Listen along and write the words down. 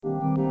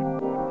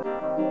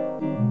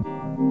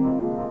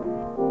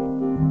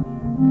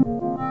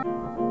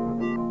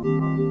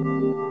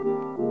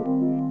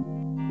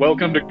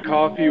Welcome to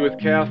Coffee with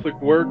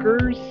Catholic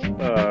Workers,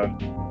 a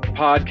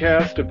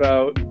podcast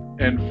about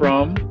and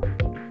from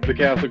the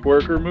Catholic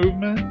worker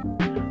movement.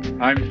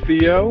 I'm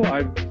Theo.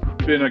 I've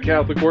been a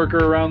Catholic worker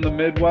around the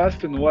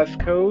Midwest and the West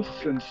Coast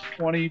since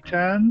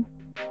 2010.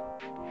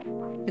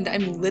 And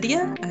I'm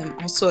Lydia. I'm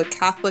also a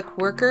Catholic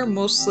worker,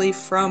 mostly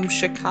from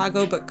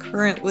Chicago, but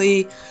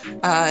currently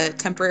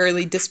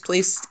temporarily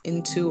displaced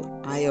into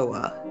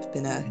Iowa. I've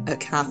been a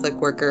Catholic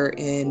worker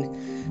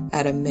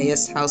at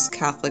Emmaus House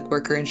Catholic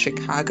Worker in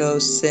Chicago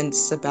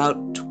since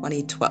about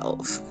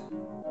 2012.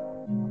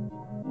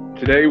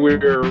 Today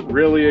we're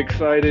really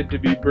excited to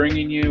be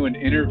bringing you an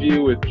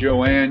interview with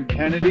Joanne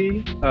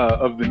Kennedy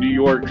of the New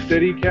York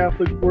City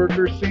Catholic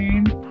worker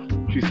scene.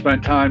 She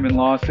spent time in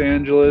Los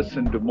Angeles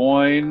and Des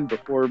Moines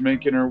before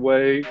making her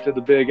way to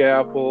the Big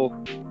Apple,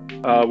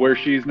 where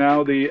she's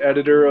now the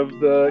editor of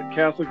the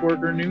Catholic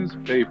Worker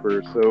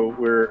newspaper. So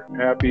we're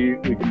happy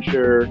we can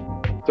share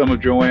some of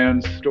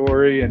Joanne's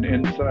story and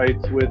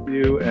insights with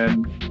you,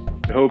 and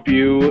hope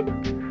you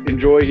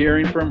enjoy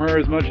hearing from her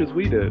as much as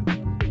we did.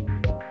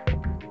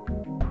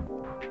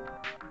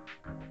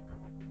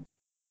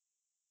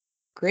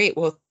 Great.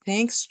 Well,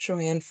 thanks,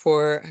 Joanne,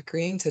 for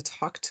agreeing to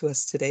talk to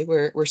us today.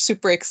 We're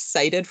super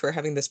excited for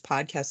having this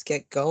podcast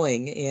get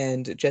going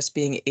and just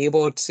being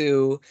able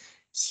to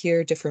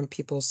hear different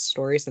people's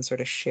stories and sort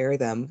of share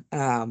them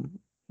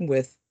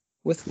with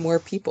more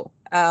people.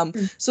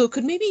 So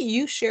could maybe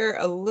you share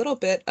a little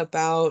bit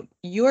about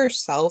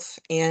yourself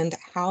and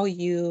how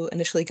you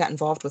initially got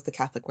involved with the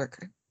Catholic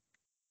worker?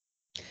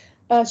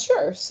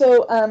 Sure.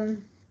 So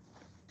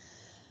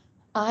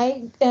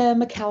I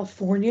am a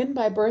Californian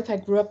by birth. I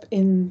grew up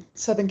in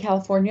Southern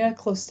California,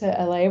 close to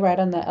LA, right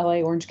on the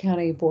LA-Orange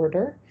County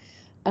border.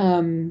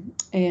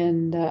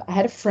 And I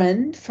had a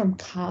friend from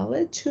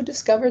college who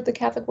discovered the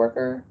Catholic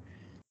worker.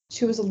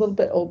 She was a little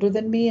bit older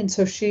than me. And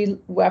so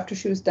after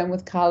she was done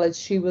with college,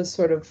 she was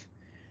sort of,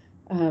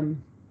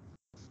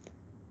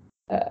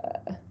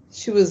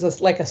 she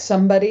was like a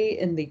somebody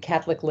in the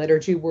Catholic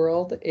liturgy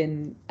world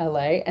in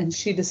LA. And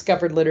she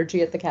discovered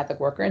liturgy at the Catholic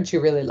worker, and she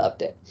really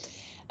loved it.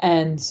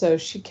 And so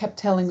she kept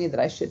telling me that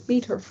I should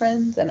meet her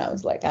friends. And I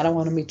was like, I don't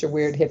want to meet your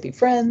weird hippie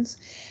friends.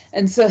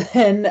 And so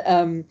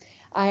then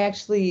I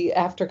actually,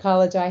 after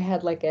college, I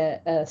had like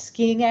a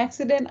skiing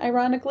accident,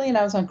 ironically, and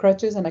I was on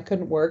crutches and I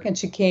couldn't work. And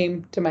she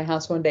came to my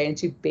house one day and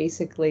she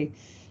basically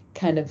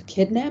kind of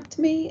kidnapped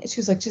me. She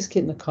was like, just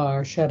get in the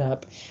car, shut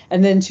up.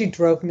 And then she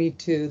drove me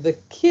to the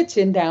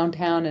kitchen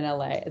downtown in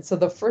LA. And so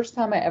the first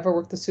time I ever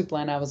worked the soup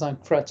line, I was on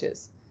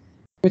crutches,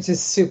 which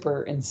is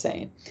super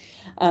insane.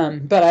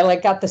 But I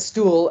got the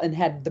stool and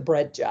had the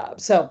bread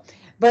job.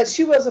 But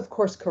she was, of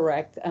course,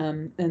 correct.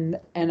 And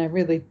I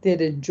really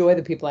did enjoy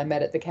the people I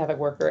met at the Catholic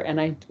worker. And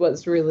I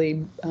was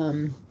really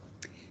kind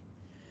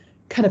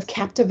of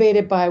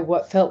captivated by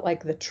what felt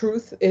like the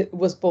truth. It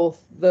was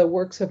both the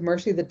works of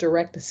mercy, the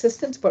direct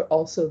assistance, but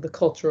also the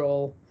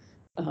cultural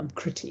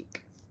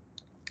critique.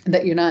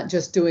 That you're not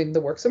just doing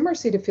the works of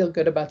mercy to feel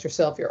good about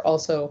yourself. You're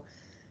also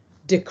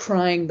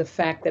decrying the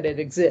fact that it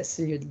exists,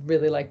 and you'd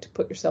really like to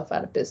put yourself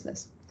out of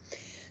business.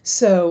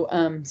 So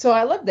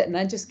I loved it, and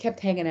I just kept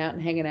hanging out.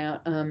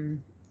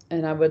 And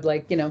I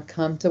would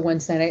come to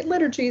Wednesday night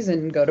liturgies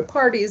and go to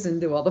parties and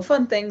do all the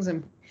fun things,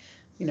 and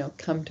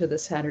come to the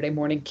Saturday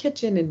morning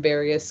kitchen in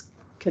various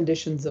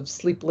conditions of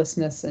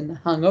sleeplessness and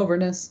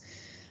hungoverness.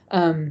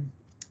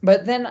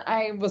 But then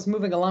I was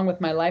moving along with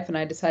my life, and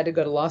I decided to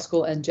go to law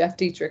school. And Jeff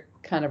Dietrich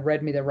kind of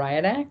read me the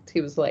riot act.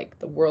 He was like,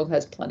 "The world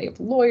has plenty of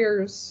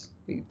lawyers.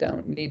 We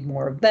don't need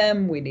more of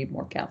them. We need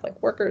more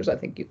Catholic workers. I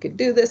think you could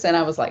do this." And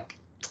I was like,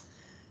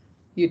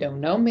 you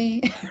don't know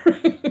me.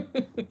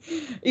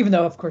 Even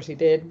though, of course, he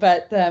did.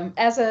 But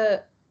as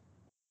a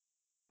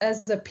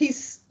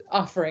peace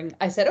offering,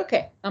 I said,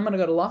 okay, I'm going to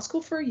go to law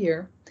school for a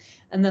year,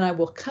 and then I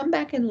will come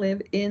back and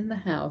live in the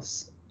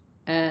house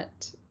in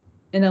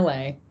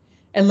LA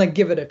and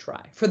give it a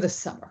try for the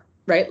summer,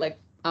 right?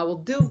 I will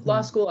do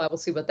law school. I will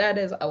see what that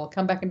is. I will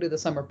come back and do the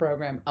summer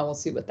program. I will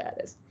see what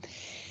that is.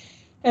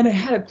 And I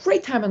had a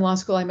great time in law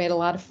school. I made a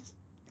lot of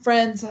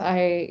friends.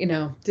 I,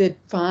 did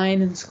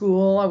fine in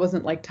school. I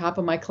wasn't top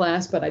of my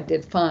class, but I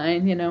did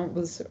fine.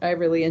 I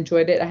really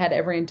enjoyed it. I had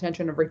every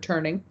intention of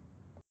returning,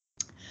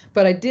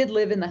 but I did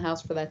live in the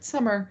house for that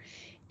summer.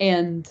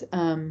 And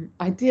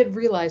I did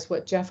realize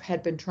what Jeff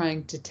had been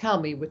trying to tell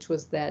me, which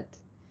was that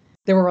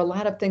there were a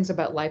lot of things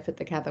about life at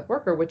the Catholic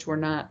worker, which were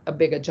not a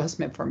big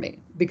adjustment for me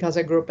because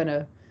I grew up in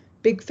a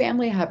big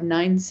family. I have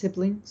 9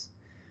 siblings.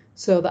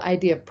 So the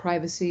idea of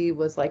privacy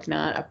was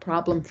not a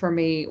problem for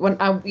me. When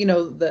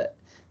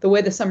the way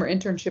the summer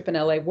internship in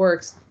LA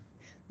works,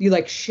 you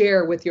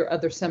share with your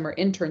other summer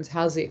interns,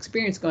 how's the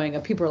experience going?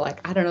 And people are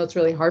like, I don't know, it's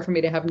really hard for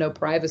me to have no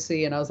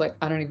privacy. And I was like,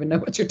 I don't even know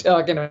what you're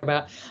talking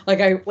about.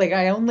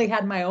 I only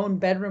had my own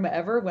bedroom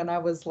ever when I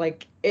was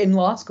in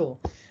law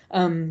school.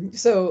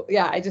 So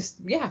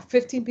yeah,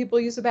 15 people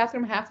use the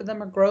bathroom. Half of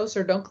them are gross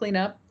or don't clean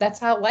up. That's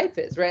how life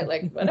is, right?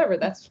 Whatever,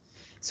 that's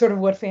sort of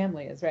what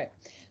family is, right?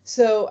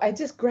 So I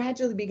just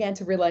gradually began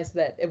to realize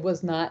that it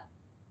was not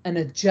an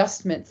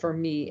adjustment for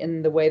me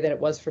in the way that it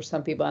was for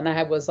some people. And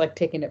I was like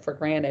taking it for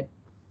granted.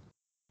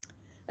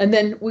 And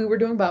then we were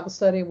doing Bible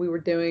study. We were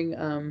doing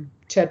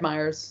Ched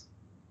Meyer's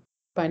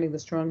Finding the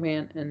Strong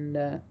Man.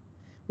 And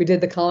we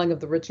did the Calling of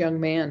the Rich Young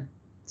Man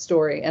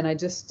story. And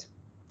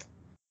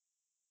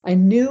I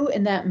knew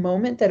in that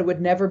moment that it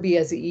would never be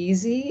as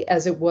easy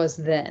as it was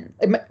then.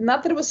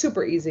 Not that it was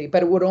super easy,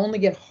 but it would only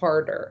get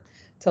harder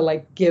to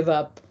like give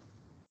up,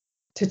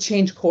 to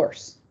change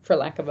course, for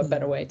lack of a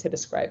better way to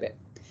describe it.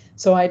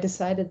 So I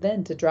decided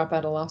then to drop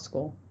out of law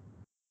school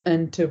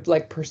and to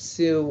like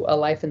pursue a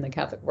life in the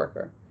Catholic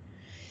worker.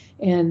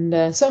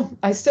 And so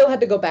I still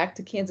had to go back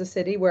to Kansas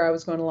City where I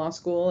was going to law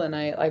school, and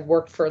I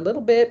worked for a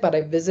little bit, but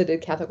I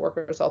visited Catholic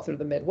workers all through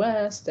the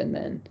Midwest, and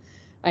then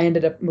I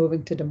ended up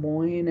moving to Des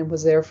Moines and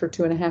was there for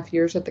 2.5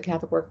 years at the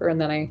Catholic Worker, and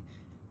then I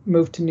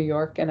moved to New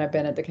York, and I've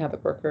been at the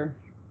Catholic Worker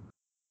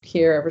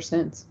here ever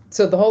since.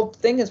 So the whole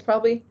thing is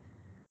probably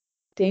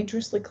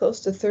dangerously close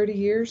to 30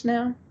 years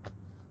now,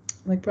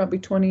 like probably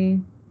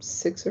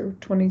 26 or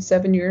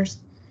 27 years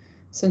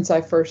since I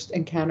first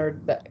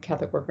encountered the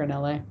Catholic Worker in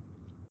LA.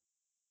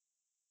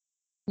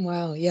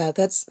 Wow, yeah,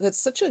 that's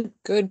such a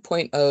good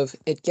point of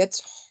it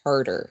gets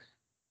harder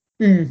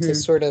to Mm-hmm.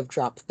 sort of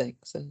drop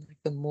things. And like,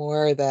 the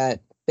more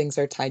that things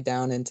are tied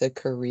down into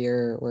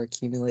career or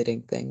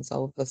accumulating things,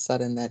 all of a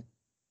sudden that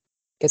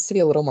gets to be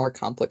a little more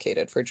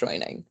complicated for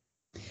joining.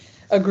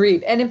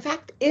 Agreed. And in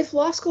fact, if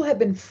law school had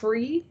been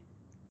free,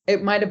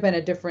 it might have been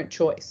a different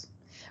choice.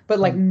 But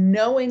like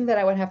knowing that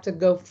I would have to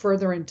go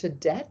further into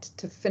debt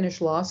to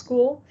finish law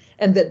school,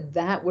 and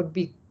that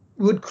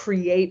would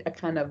create a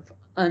kind of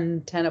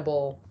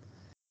untenable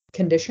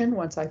condition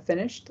once I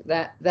finished,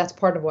 that's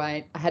part of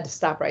why I had to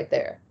stop right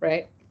there,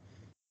 right?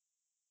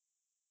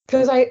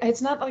 Because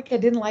it's not like I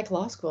didn't like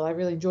law school. I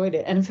really enjoyed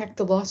it. And in fact,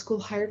 the law school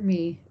hired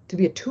me to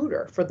be a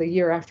tutor for the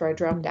year after I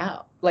dropped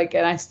out. Like,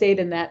 and I stayed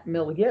in that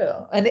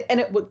milieu. And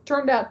it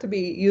turned out to be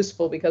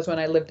useful because when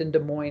I lived in Des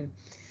Moines,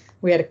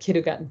 we had a kid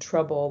who got in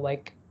trouble,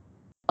 like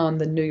on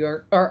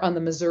the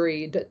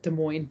Missouri Des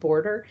Moines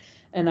border.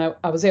 And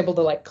I was able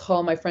to like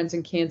call my friends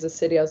in Kansas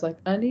City. I was like,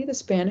 I need a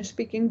Spanish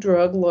speaking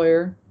drug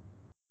lawyer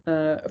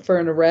for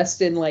an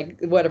arrest in like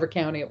whatever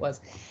county it was.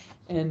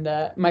 And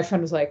my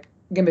friend was like,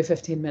 give me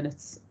 15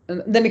 minutes.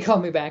 And then he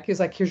called me back. He was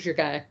like, here's your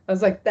guy. I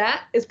was like,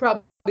 that is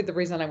probably the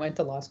reason I went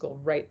to law school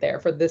right there,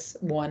 for this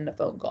one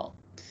phone call.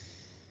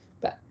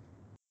 But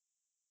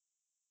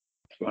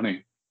It's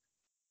funny.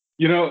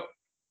 You know,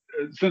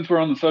 since we're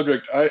on the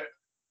subject,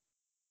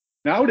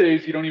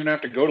 nowadays you don't even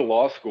have to go to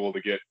law school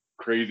to get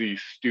crazy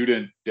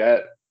student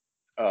debt.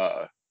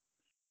 Do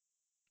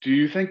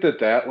you think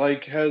that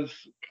like has,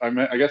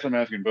 I guess I'm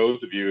asking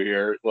both of you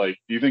here, like,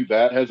 do you think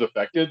that has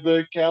affected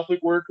the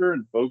Catholic worker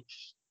and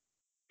folks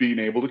being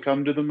able to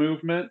come to the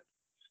movement?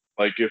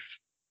 Like, if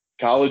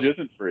college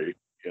isn't free,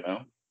 you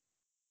know?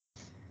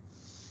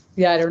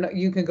 yeah, I don't know.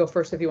 You can go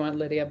first if you want,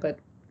 Lydia, but.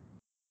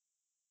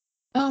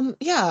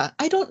 Yeah,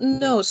 I don't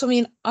know. So, I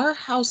mean, our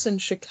house in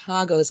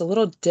Chicago is a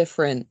little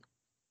different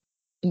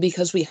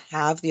because we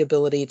have the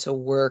ability to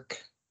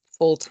work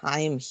full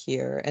time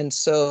here. And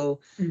so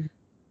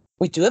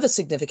we do have a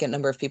significant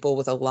number of people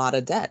with a lot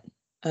of debt.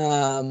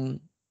 And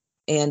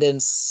in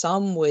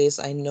some ways,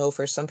 I know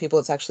for some people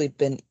it's actually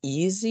been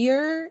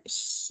easier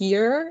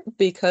here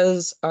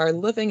because our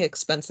living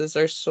expenses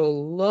are so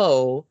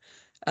low.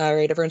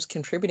 Right, everyone's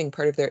contributing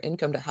part of their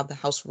income to have the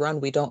house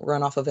run. We don't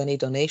run off of any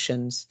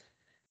donations.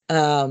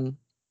 But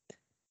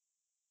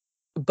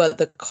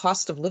the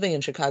cost of living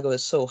in Chicago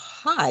is so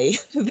high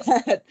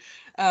that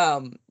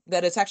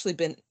that it's actually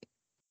been,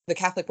 the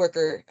Catholic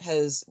worker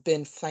has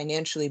been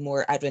financially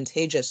more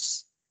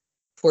advantageous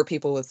for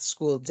people with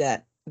school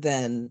debt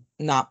than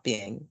not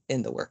being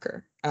in the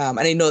worker. And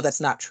I know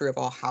that's not true of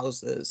all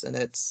houses, and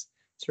it's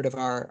sort of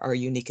our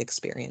unique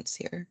experience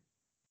here.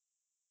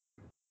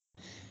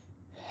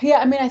 Yeah,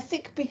 I mean, I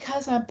think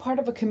because I'm part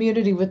of a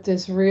community with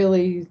this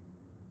really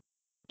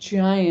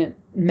giant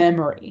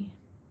memory,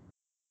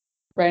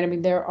 right? I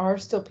mean, there are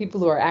still people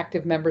who are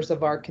active members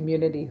of our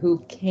community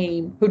who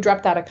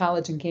dropped out of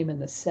college and came in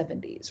the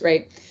 70s,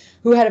 right?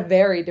 Who had a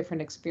very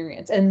different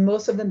experience. And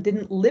most of them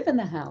didn't live in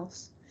the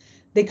house.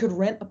 They could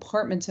rent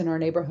apartments in our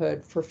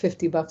neighborhood for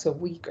 $50 a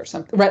week or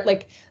something, right?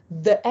 Like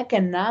the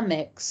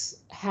economics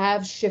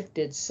have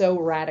shifted so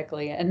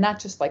radically, and not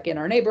just like in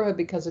our neighborhood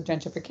because of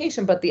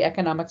gentrification, but the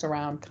economics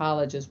around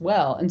college as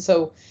well. And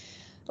so,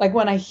 like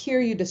when I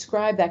hear you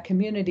describe that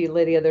community,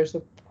 Lydia, there's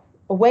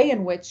a way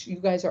in which you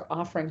guys are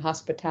offering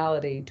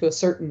hospitality to a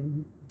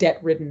certain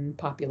debt-ridden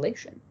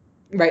population,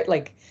 right?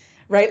 Like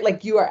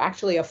you are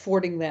actually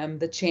affording them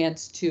the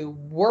chance to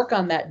work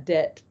on that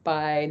debt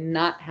by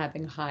not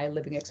having high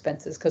living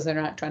expenses because they're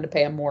not trying to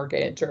pay a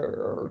mortgage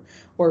or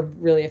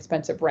really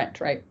expensive rent,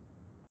 right?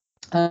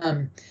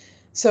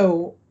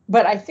 So,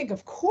 but I think,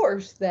 of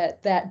course,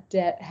 that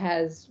debt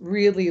has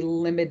really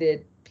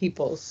limited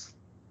people's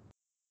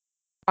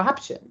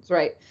options,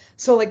 right?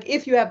 So like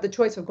if you have the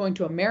choice of going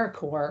to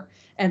AmeriCorps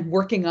and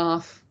working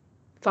off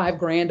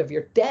 $5,000 of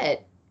your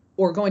debt,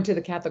 or going to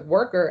the Catholic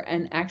worker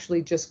and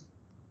actually just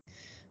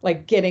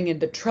like getting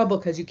into trouble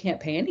because you can't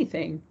pay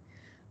anything.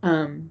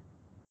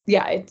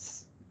 Yeah,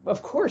 it's,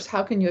 of course,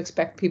 how can you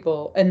expect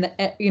people and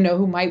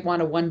who might want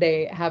to one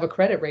day have a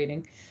credit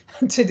rating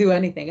to do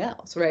anything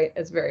else, right?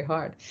 It's very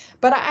hard.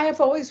 But I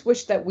have always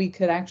wished that we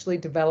could actually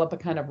develop a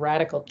kind of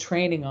radical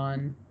training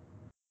on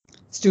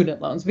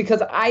student loans,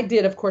 because I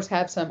did, of course,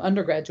 have some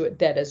undergraduate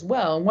debt as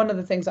well. And one of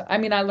the things, I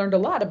mean, I learned a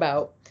lot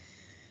about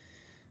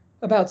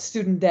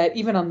student debt,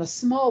 even on the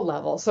small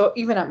level. So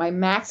even at my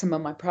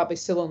maximum, I probably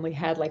still only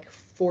had like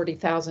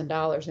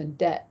 $40,000 in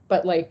debt.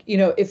 But like,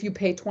 if you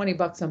pay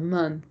 $20 a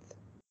month,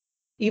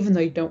 even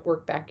though you don't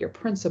work back your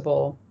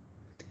principal,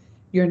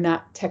 you're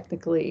not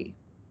technically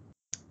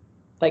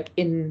like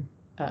in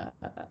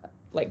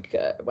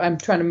I'm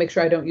trying to make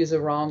sure I don't use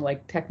the wrong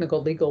like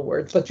technical legal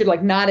words, but you're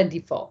like not in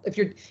default.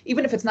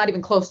 Even if it's not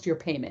even close to your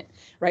payment,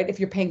 right? If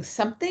you're paying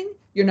something,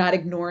 you're not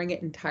ignoring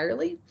it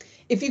entirely.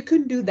 If you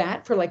can do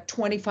that for like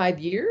 25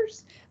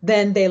 years,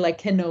 then they like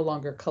can no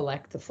longer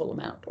collect the full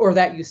amount. Or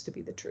that used to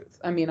be the truth.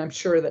 I mean, I'm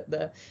sure that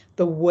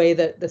the way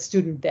that the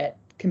student debt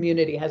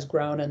community has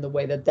grown and the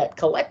way that debt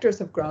collectors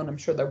have grown, I'm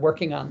sure they're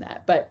working on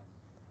that. But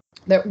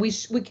that we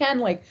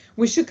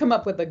should come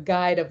up with a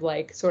guide of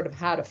like sort of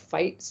how to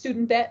fight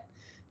student debt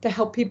to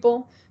help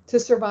people to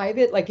survive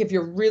it. Like if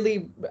you're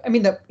really, I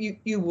mean, that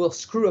you will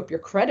screw up your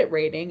credit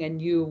rating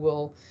and you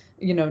will,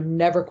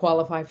 never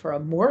qualify for a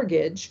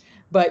mortgage,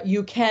 but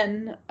you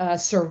can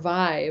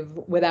survive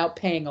without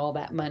paying all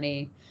that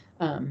money,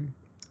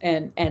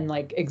 and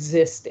like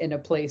exist in a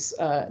place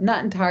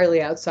not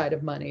entirely outside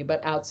of money,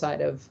 but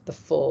outside of the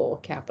full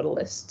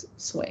capitalist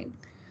swing.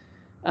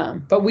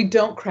 But we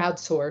don't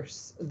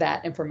crowdsource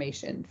that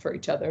information for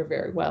each other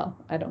very well,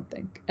 I don't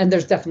think. And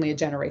there's definitely a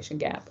generation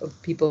gap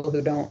of people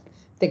who don't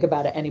think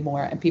about it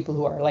anymore and people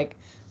who are like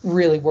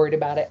really worried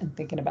about it and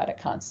thinking about it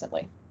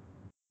constantly.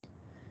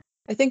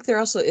 I think there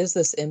also is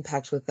this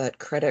impact with that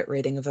credit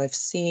rating of I've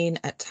seen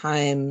at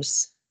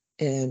times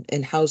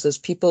in houses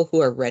people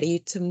who are ready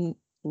to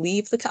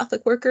leave the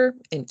Catholic worker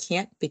and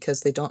can't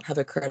because they don't have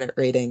a credit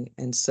rating.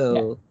 And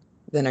so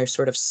then are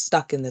sort of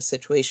stuck in this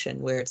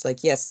situation where it's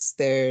like, yes,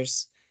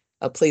 there's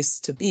a place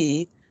to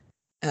be,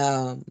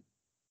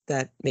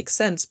 that makes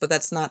sense, but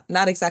that's not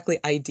exactly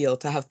ideal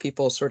to have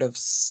people sort of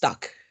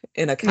stuck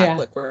in a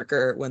Catholic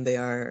worker when they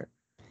are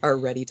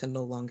ready to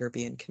no longer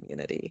be in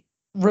community.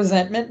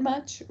 Resentment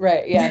much?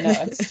 Right. Yeah, no,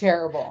 it's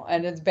terrible.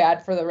 And it's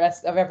bad for the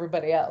rest of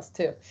everybody else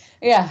too.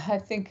 Yeah, I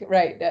think,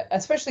 right.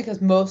 Especially because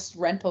most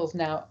rentals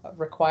now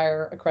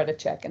require a credit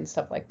check and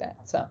stuff like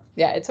that. So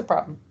yeah, it's a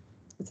problem.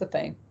 It's a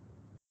thing.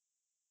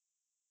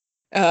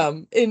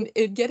 In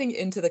getting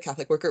into the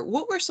Catholic worker,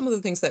 what were some of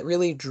the things that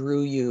really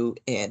drew you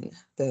in,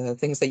 the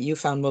things that you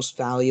found most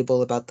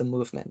valuable about the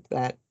movement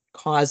that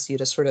caused you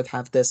to sort of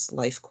have this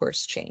life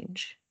course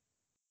change?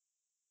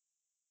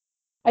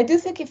 I do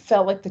think it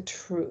felt like the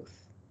truth,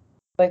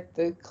 like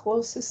the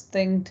closest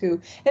thing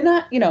to, and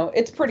not,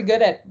 it's pretty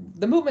good at,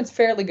 the movement's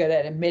fairly good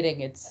at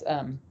admitting its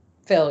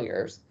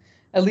failures,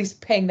 at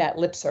least paying that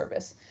lip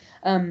service.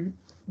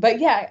 But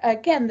yeah,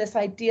 again, this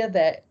idea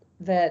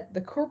that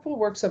the corporal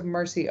works of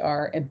mercy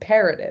are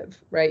imperative,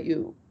 right?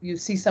 You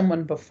see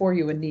someone before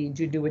you in need,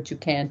 you do what you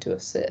can to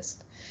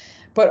assist.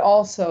 But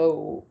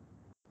also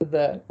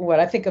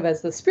what I think of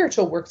as the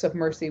spiritual works of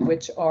mercy,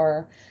 which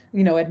are,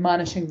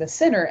 admonishing the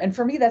sinner. And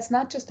for me, that's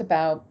not just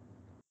about,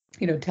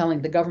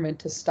 telling the government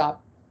to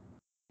stop,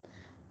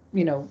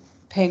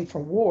 paying for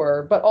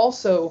war, but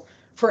also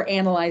for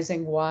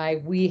analyzing why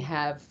we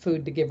have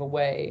food to give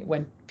away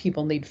when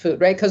people need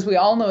food, right? Because we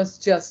all know it's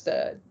just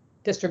a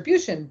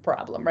distribution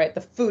problem, right?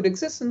 The food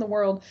exists in the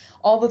world.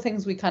 All the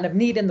things we kind of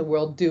need in the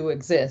world do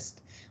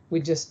exist. We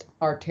just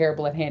are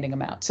terrible at handing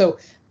them out. So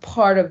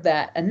part of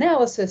that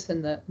analysis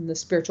in the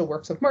spiritual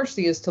works of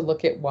mercy is to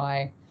look at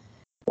why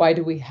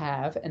do we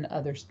have and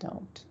others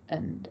don't,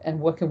 and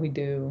what can we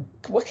do?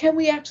 What can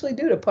we actually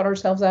do to put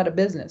ourselves out of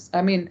business?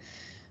 I mean,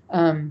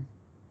 I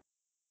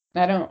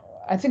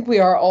think we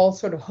are all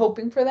sort of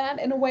hoping for that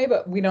in a way,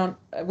 but we don't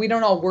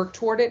all work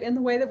toward it in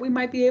the way that we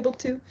might be able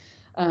to,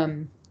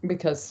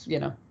 because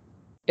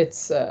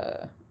it's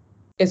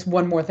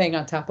one more thing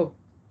on top of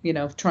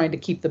trying to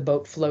keep the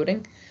boat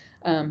floating.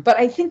 But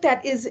I think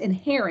that is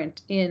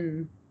inherent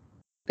in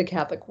the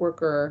Catholic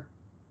worker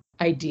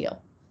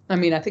ideal. I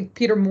mean, I think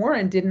Peter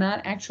Morin did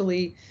not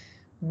actually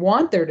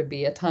want there to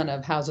be a ton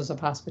of houses of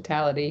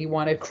hospitality. He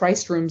wanted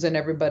Christ rooms in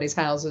everybody's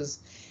houses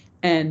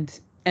and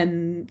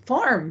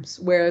farms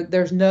where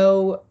there's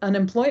no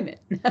unemployment.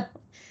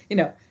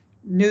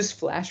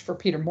 Newsflash for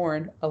Peter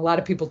Morin, a lot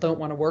of people don't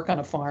want to work on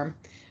a farm.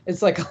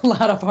 It's like a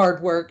lot of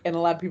hard work and a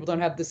lot of people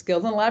don't have the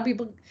skills and a lot of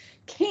people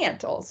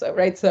can't also,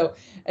 right? So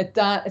it's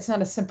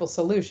not a simple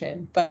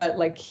solution, but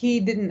like he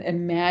didn't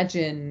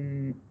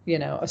imagine,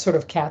 a sort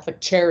of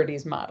Catholic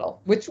charities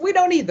model, which we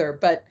don't either,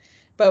 but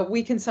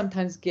we can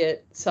sometimes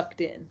get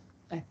sucked in,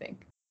 I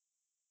think.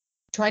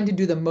 Trying to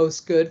do the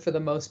most good for the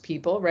most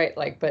people, right?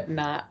 Like, but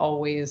not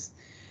always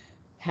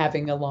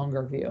having a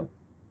longer view.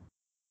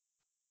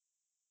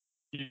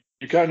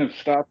 You kind of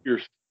stopped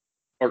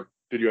or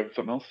did you have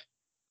something else?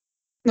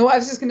 No, I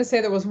was just going to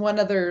say there was one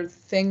other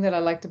thing that I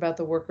liked about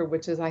the worker,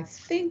 which is I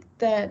think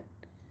that,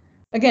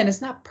 again,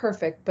 it's not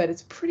perfect, but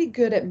it's pretty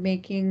good at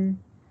making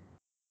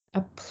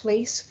a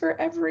place for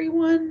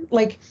everyone.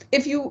 Like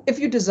if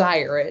you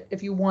desire it,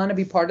 if you want to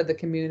be part of the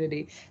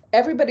community,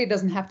 everybody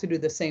doesn't have to do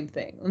the same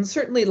thing. And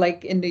certainly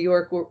like in New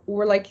York,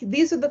 we're like,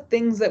 these are the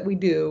things that we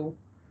do.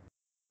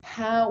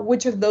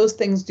 Which of those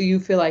things do you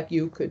feel like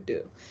you could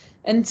do?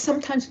 And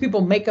sometimes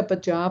people make up a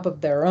job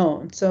of their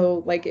own.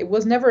 So like it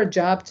was never a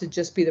job to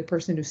just be the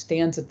person who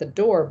stands at the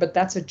door, but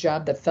that's a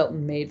job that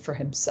Felton made for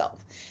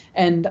himself.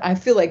 And I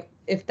feel like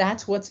if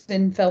that's what's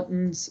in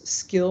Felton's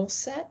skill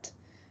set,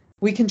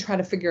 we can try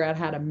to figure out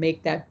how to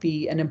make that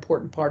be an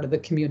important part of the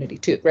community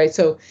too, right?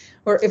 So,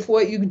 or if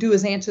what you do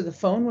is answer the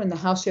phone when the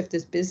house shift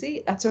is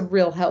busy, that's a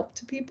real help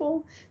to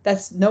people.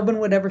 That's, no one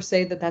would ever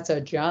say that that's a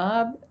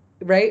job,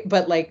 right?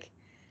 But like,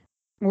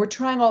 we're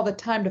trying all the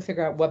time to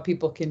figure out what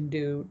people can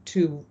do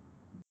to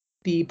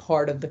be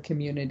part of the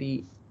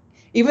community,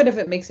 even if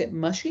it makes it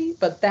mushy,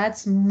 but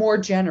that's more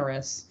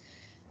generous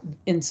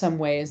in some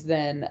ways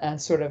than a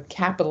sort of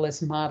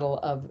capitalist model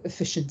of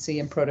efficiency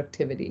and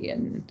productivity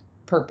and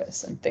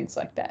purpose and things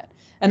like that.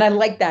 And I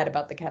like that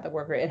about the Catholic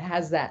worker. It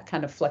has that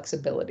kind of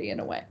flexibility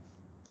in a way.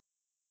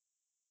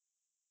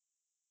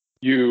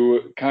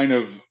 We kind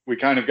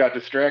of got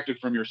distracted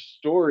from your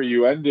story.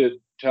 You ended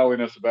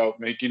telling us about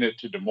making it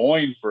to Des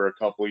Moines for a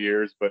couple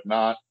years, but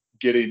not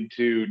getting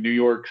to New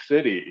York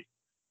City.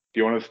 Do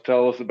you want to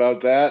tell us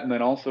about that? And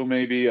then also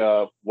maybe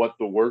what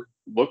the work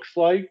looks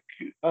like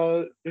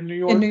in New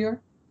York? In New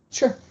York?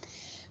 Sure.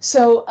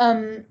 So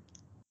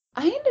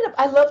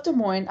I love Des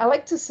Moines. I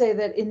like to say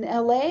that in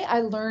LA,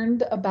 I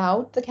learned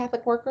about the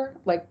Catholic worker.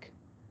 Like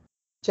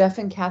Jeff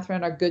and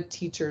Catherine are good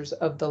teachers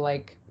of the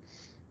like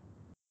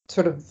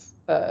sort of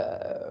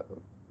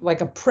like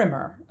a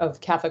primer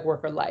of Catholic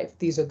worker life.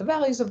 These are the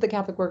values of the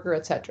Catholic worker,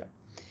 etc.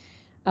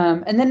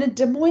 And then in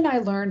Des Moines, I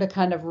learned a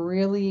kind of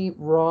really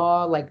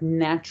raw, like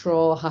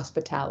natural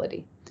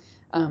hospitality.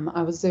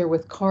 I was there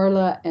with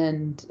Carla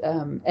and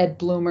Ed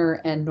Bloomer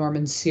and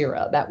Norman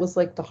Sierra. That was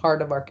like the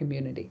heart of our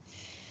community.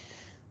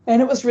 And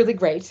it was really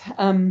great.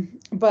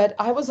 But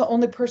I was the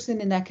only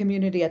person in that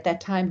community at that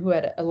time who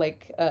had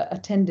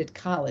attended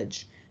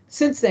college.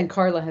 Since then,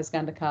 Carla has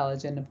gone to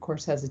college and, of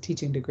course, has a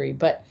teaching degree.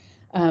 But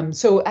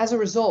so as a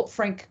result,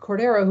 Frank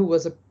Cordero, who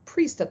was a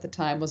priest at the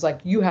time, was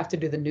like, you have to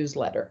do the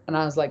newsletter. And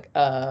I was like,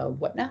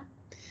 what now?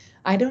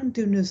 I don't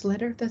do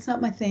newsletter. That's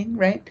not my thing,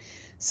 right?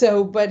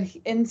 So,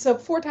 so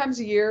 4 times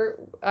a year,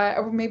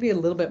 or maybe a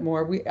little bit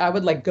more, I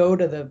would like go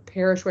to the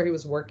parish where he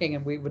was working,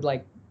 and we would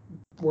like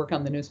work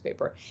on the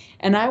newspaper.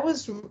 And I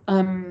was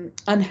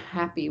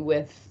unhappy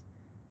with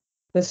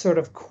the sort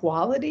of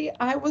quality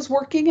I was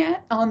working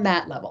at on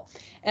that level.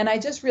 And I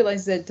just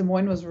realized that Des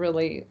Moines was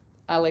really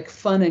like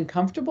fun and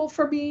comfortable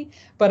for me,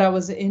 but I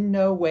was in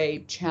no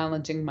way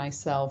challenging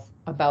myself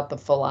about the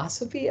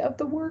philosophy of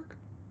the work.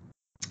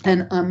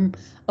 And I'm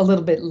a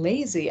little bit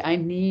lazy.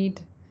 I'm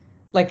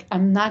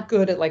not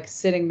good at like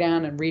sitting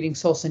down and reading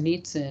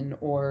Solzhenitsyn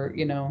or,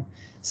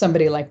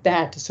 somebody like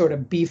that to sort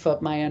of beef up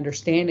my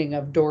understanding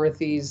of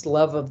Dorothy's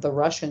love of the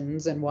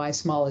Russians and why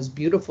small is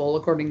beautiful,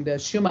 according to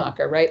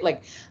Schumacher, right?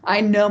 Like,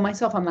 I know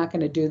myself, I'm not going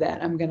to do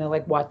that. I'm going to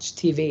like watch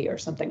TV or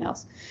something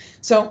else.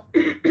 So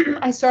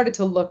I started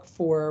to look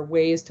for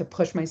ways to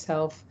push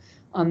myself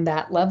on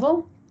that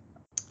level.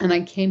 And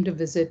I came to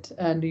visit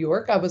New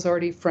York. I was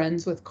already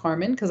friends with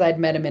Carmen because I'd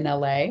met him in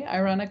LA,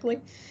 ironically.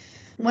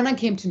 When I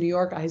came to New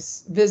York, I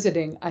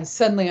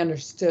suddenly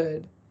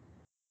understood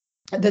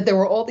that there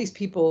were all these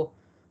people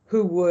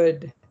who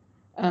would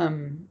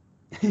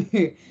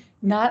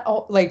not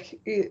all, like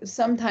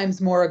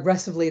sometimes more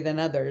aggressively than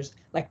others,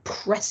 like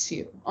press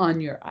you on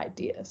your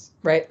ideas,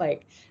 right?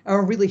 Like,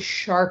 or really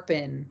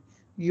sharpen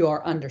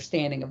your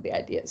understanding of the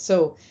ideas.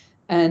 So,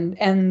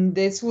 and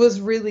this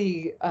was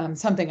really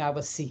something I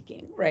was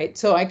seeking, right?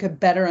 So I could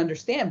better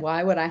understand,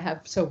 why would I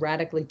have so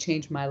radically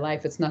changed my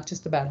life? It's not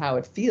just about how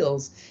it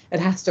feels. It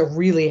has to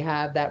really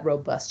have that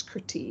robust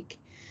critique.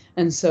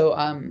 And so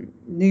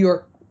New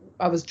York,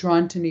 I was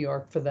drawn to New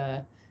York for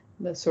the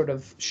sort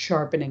of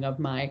sharpening of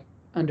my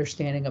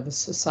understanding of a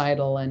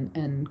societal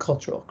and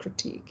cultural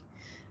critique.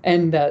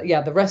 And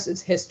the rest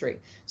is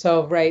history.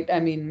 So, right, I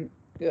mean,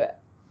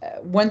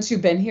 once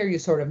you've been here, you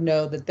sort of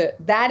know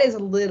that is a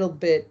little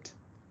bit,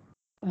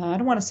 I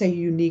don't want to say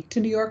unique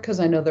to New York, because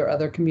I know there are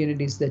other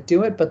communities that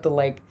do it, but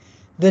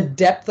the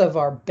depth of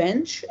our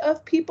bench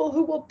of people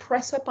who will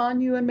press up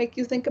on you and make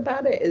you think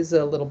about it is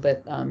a little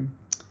bit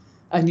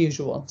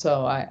unusual.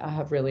 So I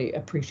have really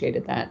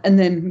appreciated that. And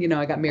then,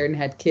 I got married and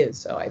had kids,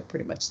 so I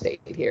pretty much stayed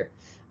here.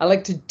 I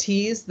like to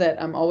tease that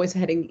I'm always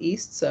heading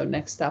east, so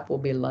next stop will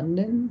be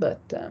London, but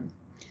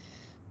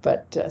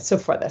so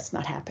far that's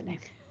not happening.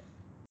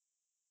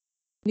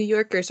 New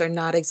Yorkers are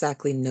not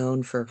exactly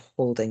known for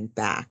holding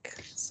back.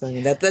 So I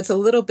mean, that's a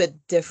little bit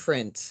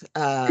different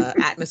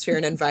atmosphere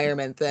and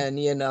environment than,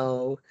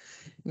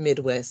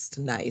 Midwest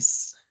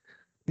nice.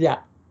 Yeah.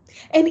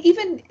 And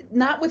even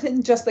not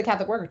within just the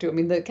Catholic worker too. I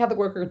mean, the Catholic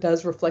worker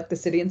does reflect the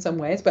city in some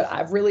ways, but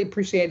I've really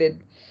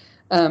appreciated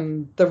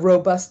the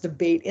robust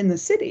debate in the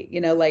city.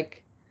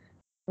 Like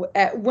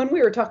when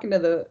we were talking to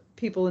the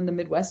people in the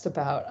Midwest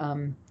about,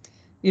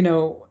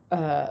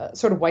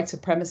 sort of white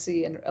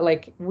supremacy, and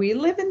like we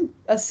live in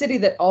a city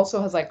that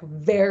also has like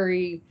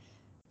very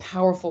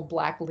powerful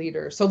Black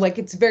leaders. So like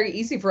it's very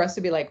easy for us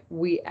to be like,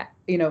 we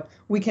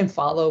can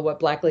follow what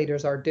Black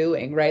leaders are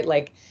doing, right?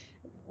 Like,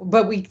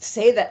 but we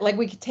say that like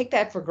we could take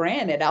that for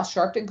granted. Al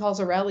Sharpton calls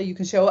a rally, you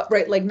can show up,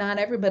 right? Like not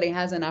everybody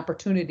has an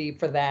opportunity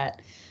for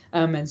that.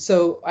 And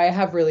so I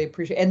have really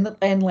appreciated,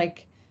 and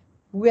like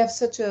we have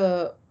such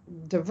a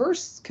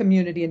diverse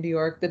community in New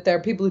York that there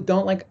are people who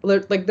don't like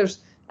there's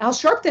Al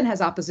Sharpton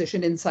has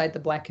opposition inside the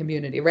Black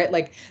community, right?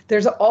 Like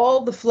there's all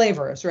the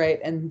flavors, right?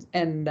 And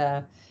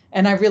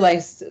I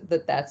realized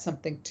that that's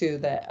something too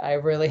that I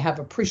really have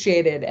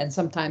appreciated and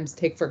sometimes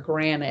take for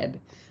granted,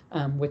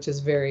 which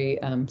is very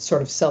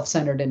sort of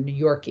self-centered and New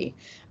Yorky.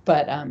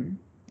 But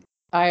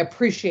I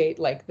appreciate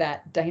like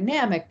that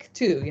dynamic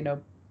too.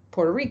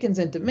 Puerto Ricans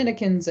and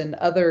Dominicans and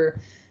other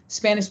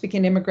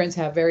Spanish-speaking immigrants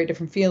have very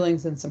different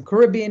feelings than some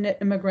Caribbean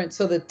immigrants.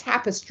 So the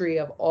tapestry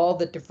of all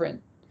the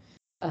different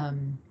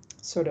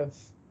sort of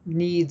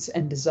needs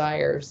and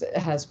desires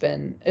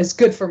is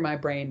good for my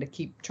brain to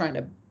keep trying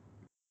to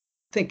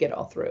think it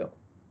all through.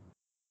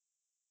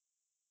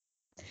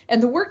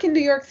 And the work in New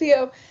York,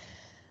 Theo,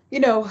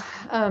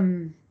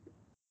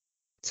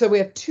 so we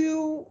have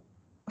 2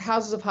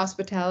 houses of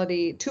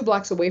hospitality 2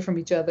 blocks away from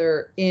each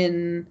other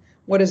in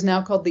what is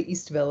now called the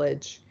East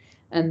Village.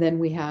 And then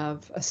we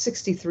have a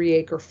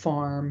 63-acre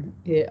farm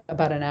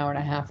about an hour and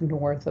a half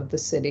north of the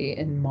city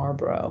in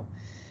Marlborough.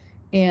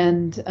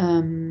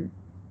 And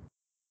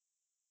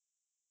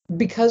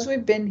because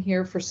we've been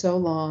here for so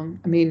long,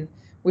 I mean,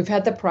 we've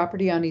had the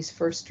property on East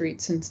First Street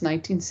since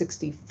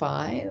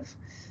 1965,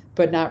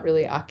 but not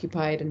really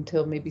occupied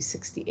until maybe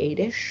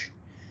 68-ish.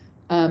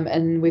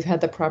 And we've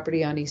had the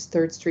property on East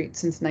 3rd Street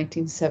since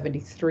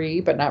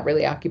 1973, but not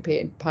really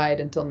occupied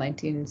until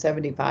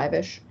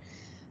 1975-ish.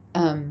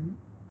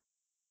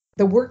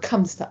 The work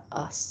comes to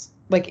us,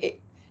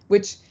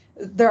 which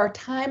there are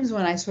times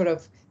when I sort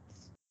of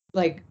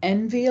like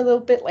envy a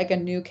little bit, like a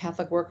new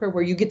Catholic worker,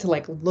 where you get to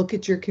like look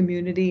at your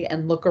community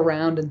and look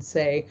around and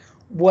say,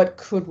 what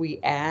could we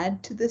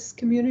add to this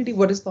community?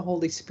 What does the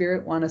Holy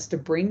Spirit want us to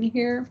bring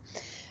here?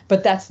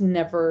 But that's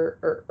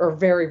never or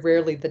very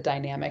rarely the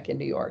dynamic in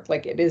New York.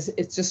 Like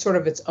it's just sort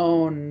of its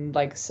own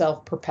like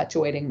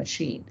self-perpetuating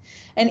machine.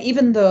 And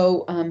even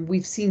though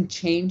we've seen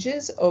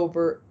changes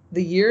over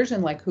the years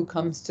and like who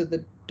comes to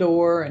the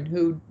door and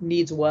who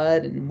needs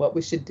what and what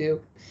we should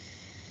do,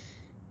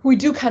 we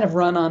do kind of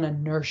run on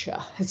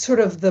inertia. It's sort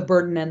of the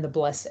burden and the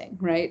blessing,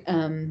 right?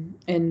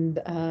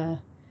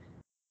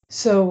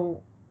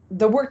 So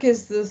the work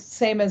is the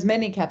same as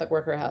many Catholic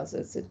worker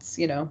houses. It's,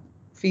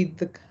 feed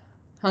the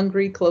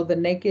hungry, clothe the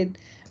naked,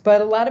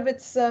 but a lot of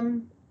it's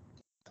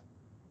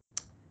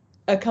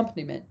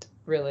accompaniment,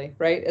 really,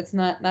 right? It's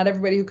not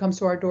everybody who comes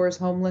to our door is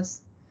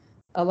homeless.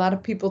 A lot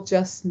of people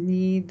just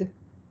need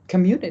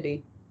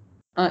community.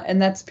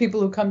 And that's people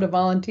who come to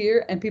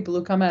volunteer and people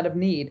who come out of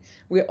need.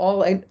 We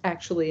all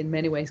actually, in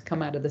many ways,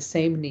 come out of the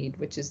same need,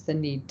 which is the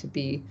need to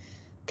be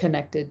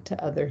connected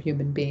to other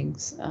human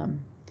beings.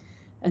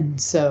 And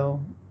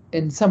so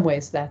in some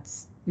ways,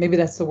 that's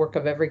the work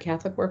of every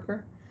Catholic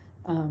worker.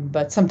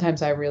 But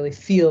sometimes I really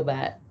feel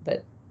that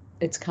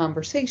it's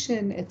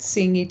conversation, it's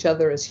seeing each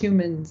other as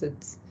humans,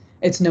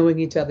 it's knowing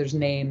each other's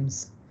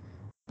names,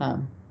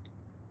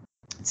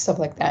 stuff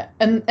like that.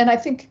 And I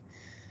think,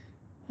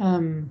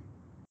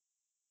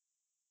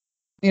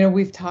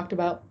 we've talked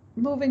about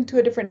moving to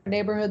a different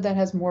neighborhood that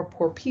has more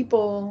poor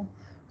people.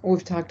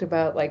 We've talked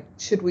about like,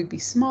 should we be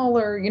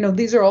smaller?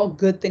 These are all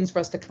good things for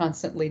us to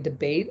constantly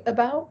debate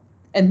about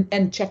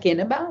and check in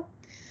about.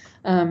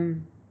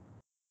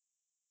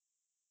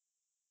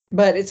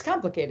 But it's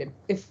complicated.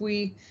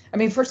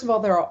 First of all,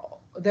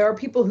 there are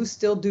people who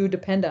still do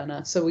depend on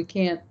us. So we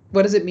can't,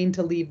 what does it mean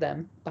to leave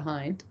them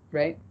behind,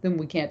 right? Then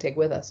we can't take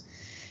with us.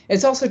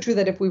 It's also true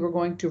that if we were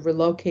going to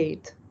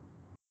relocate,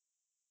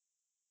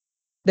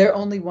 there's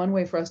only one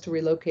way for us to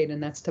relocate,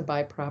 and that's to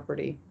buy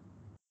property.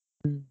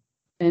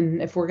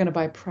 And if we're going to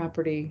buy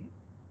property,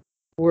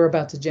 we're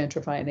about to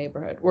gentrify a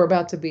neighborhood. We're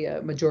about to be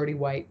a majority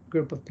white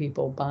group of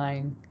people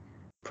buying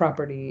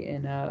property,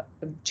 and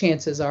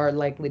chances are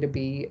likely to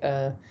be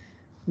a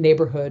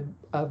neighborhood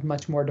of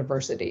much more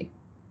diversity.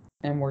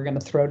 And we're going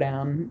to throw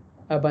down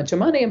a bunch of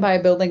money and buy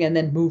a building and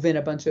then move in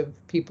a bunch of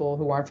people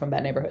who aren't from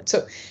that neighborhood.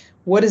 So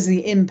what is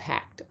the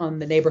impact on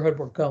the neighborhood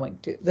we're going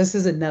to? This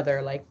is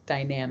another like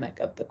dynamic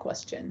of the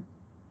question.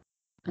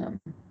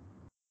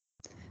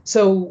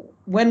 So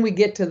when we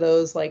get to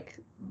those like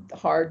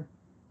hard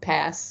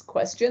pass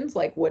questions,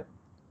 like what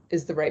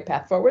is the right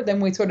path forward, then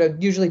we sort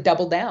of usually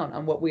double down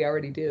on what we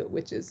already do,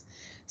 which is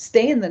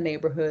stay in the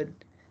neighborhood,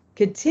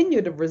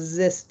 continue to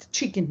resist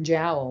cheek and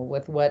jowl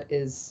with what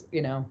is,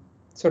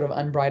 sort of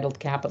unbridled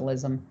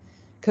capitalism,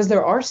 because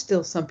there are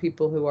still some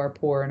people who are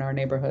poor in our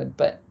neighborhood,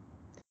 but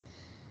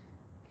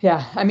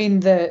Yeah, I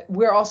mean,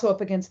 we're also up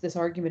against this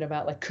argument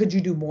about like, could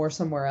you do more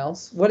somewhere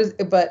else?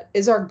 But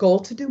is our goal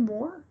to do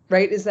more,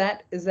 right? Is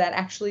that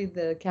actually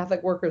the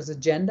Catholic workers'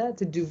 agenda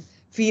to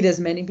feed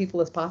as many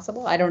people as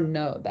possible? I don't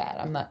know that.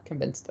 I'm not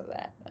convinced of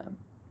that.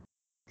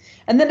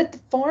 And then at the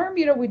farm,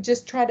 we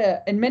just try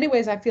to, in many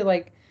ways, I feel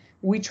like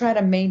we try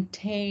to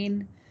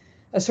maintain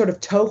a sort of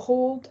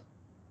toehold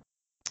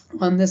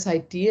on this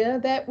idea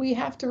that we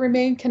have to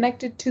remain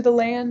connected to the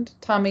land.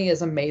 Tommy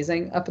is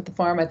amazing up at the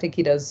farm. I think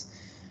he does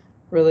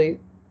really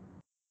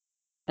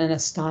an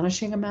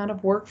astonishing amount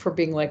of work for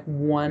being like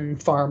one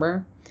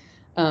farmer.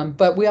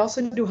 But we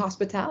also do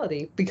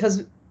hospitality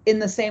because in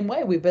the same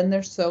way, we've been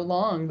there so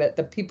long that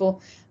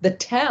the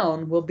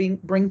town will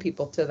bring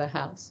people to the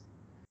house.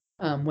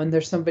 When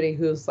there's somebody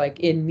who's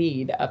like in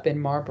need up in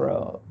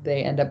Marlborough,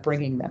 they end up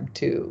bringing them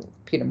to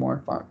Peter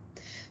Moore Farm.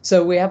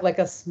 So we have like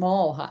a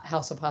small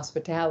house of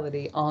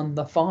hospitality on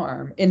the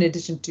farm in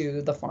addition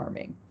to the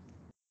farming.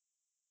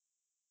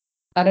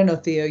 I don't know,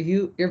 Theo,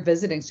 you're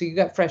visiting, so you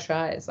got fresh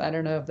eyes. I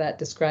don't know if that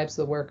describes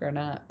the work or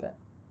not, but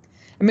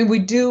I mean, we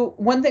do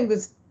one thing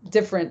that's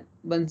different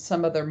than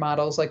some other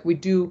models. Like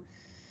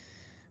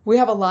we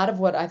have a lot of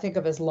what I think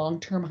of as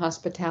long-term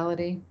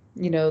hospitality.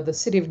 The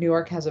city of New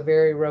York has a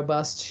very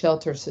robust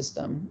shelter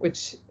system,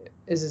 which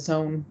is its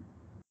own,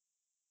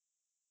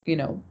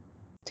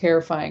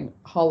 terrifying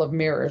hall of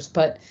mirrors.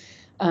 But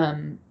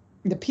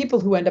the people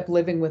who end up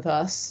living with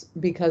us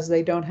because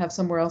they don't have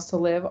somewhere else to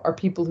live are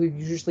people who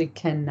usually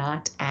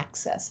cannot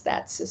access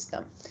that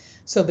system.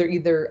 So they're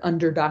either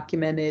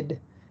underdocumented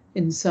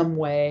in some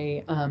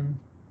way,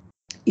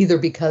 either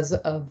because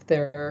of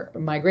their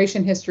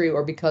migration history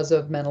or because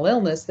of mental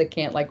illness. They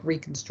can't like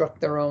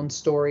reconstruct their own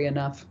story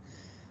enough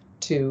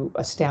to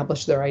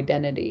establish their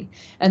identity.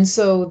 And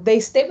so they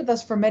stay with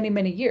us for many,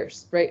 many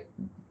years, right?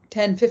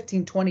 10,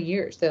 15, 20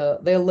 years. They'll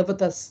live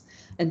with us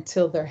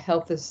until their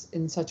health is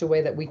in such a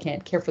way that we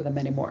can't care for them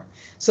anymore.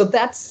 So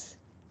that's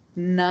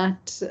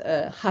not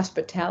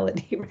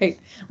hospitality, right?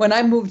 When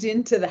I moved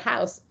into the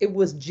house, it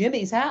was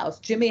Jimmy's house.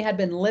 Jimmy had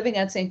been living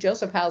at St.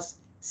 Joseph House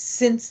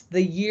since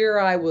the year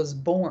I was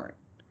born.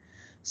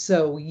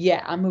 So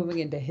yeah, I'm moving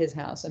into his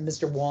house and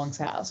Mr. Wong's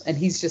house, and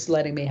he's just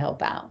letting me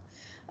help out.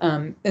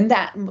 And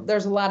that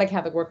there's a lot of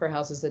Catholic worker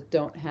houses that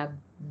don't have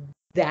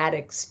that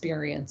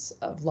experience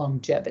of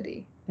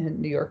longevity, and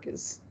New York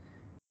is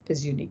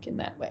unique in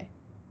that way.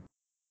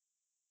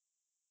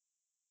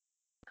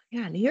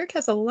 Yeah, New York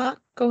has a lot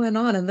going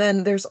on. And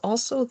then there's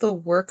also the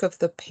work of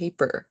the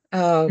paper.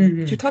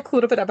 Could you talk a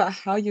little bit about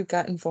how you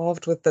got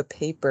involved with the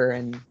paper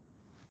and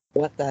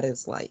what that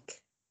is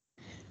like?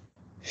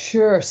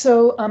 Sure.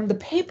 So the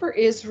paper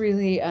is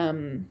really,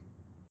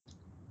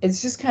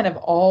 it's just kind of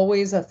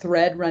always a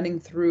thread running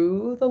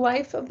through the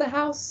life of the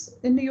house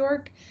in New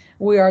York.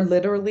 We are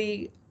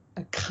literally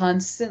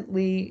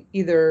constantly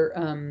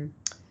either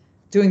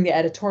doing the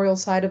editorial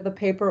side of the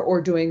paper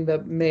or doing the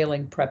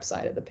mailing prep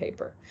side of the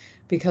paper,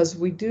 because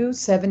we do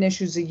 7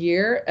 issues a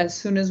year. As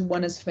soon as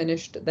one is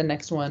finished, the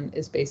next one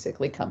is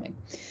basically coming.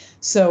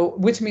 So,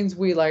 which means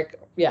we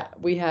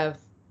have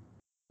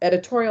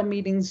editorial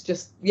meetings,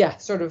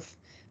 sort of,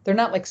 they're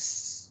not like,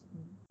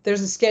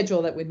 there's a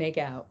schedule that we make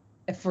out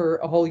for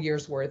a whole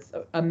year's worth,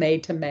 a May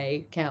to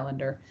May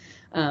calendar.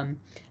 And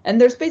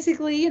there's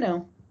basically,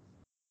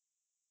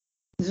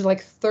 there's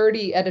like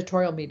 30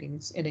 editorial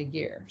meetings in a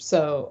year,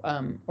 so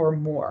or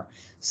more.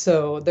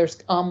 So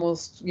there's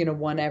almost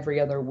one every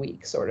other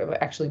week, sort of,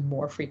 actually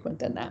more frequent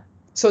than that.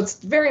 So it's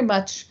very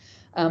much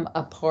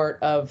a part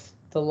of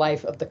the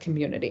life of the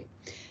community.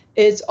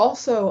 It's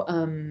also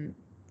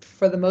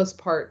for the most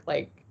part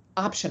like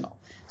optional.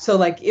 So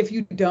like if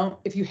you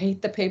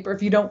hate the paper,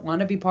 if you don't want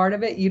to be part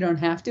of it, you don't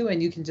have to,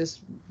 and you can just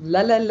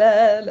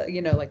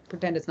like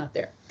pretend it's not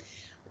there.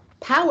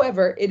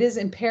 However, it is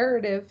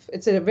imperative.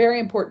 It's a very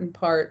important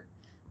part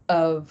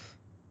of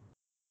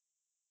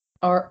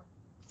our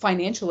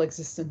financial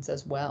existence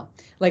as well.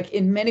 Like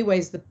in many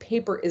ways, the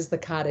paper is the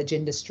cottage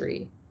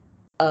industry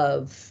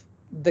of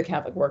the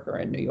Catholic worker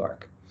in New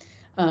York.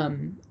 I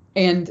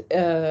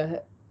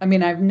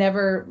mean,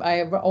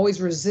 I've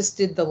always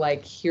resisted the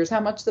like, here's how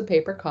much the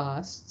paper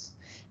costs,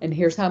 and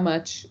here's how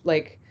much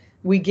like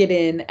we get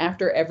in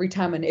after every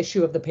time an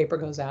issue of the paper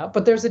goes out.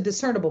 But there's a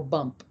discernible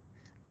bump.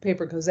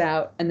 Paper goes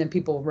out and then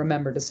people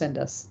remember to send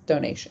us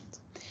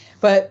donations.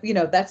 But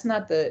it's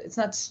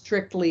not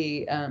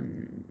strictly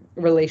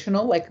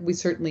relational. Like we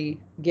certainly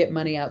get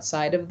money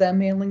outside of the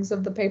mailings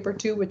of the paper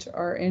too, which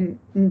are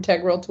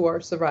integral to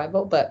our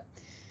survival. But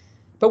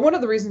one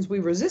of the reasons we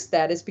resist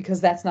that is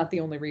because that's not the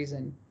only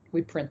reason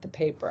we print the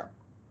paper.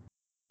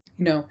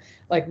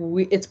 Like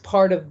it's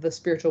part of the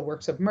spiritual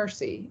works of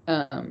mercy.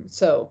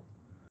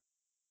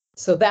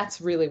 So that's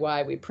really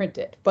why we print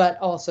it. But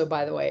also,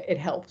 by the way, it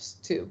helps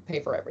to pay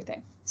for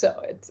everything. So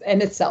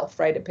itself,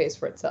 right? It pays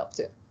for itself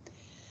too.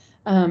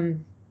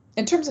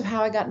 In terms of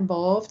how I got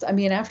involved, I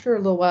mean, after a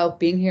little while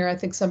being here, I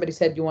think somebody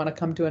said, you want to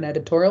come to an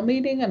editorial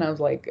meeting? And I was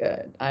like,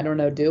 I don't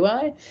know, do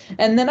I?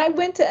 And then I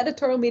went to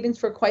editorial meetings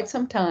for quite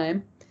some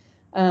time.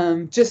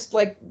 Just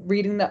like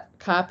reading the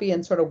copy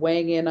and sort of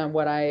weighing in on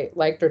what I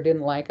liked or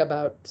didn't like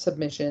about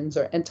submissions,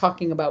 and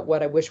talking about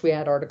what I wish we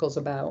had articles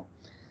about.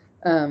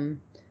 And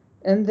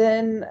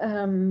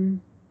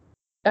then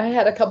I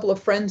had a couple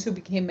of friends who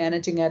became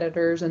managing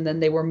editors, and then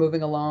they were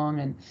moving along,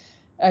 and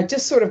I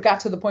just sort of got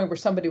to the point where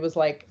somebody was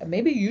like,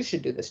 maybe you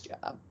should do this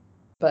job.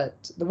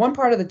 But the one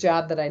part of the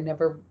job that I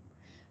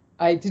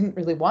didn't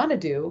really want to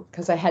do,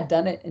 because I had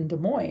done it in Des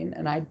Moines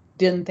and I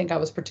didn't think I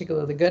was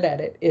particularly good at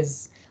it,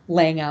 is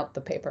laying out the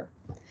paper.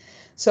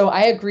 So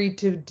I agreed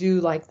to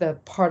do like the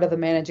part of the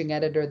managing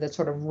editor that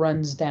sort of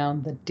runs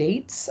down the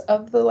dates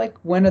of the, like,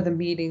 when are the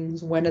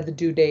meetings, when are the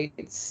due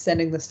dates,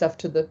 sending the stuff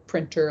to the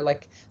printer,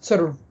 like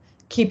sort of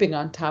keeping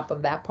on top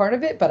of that part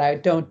of it, but I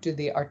don't do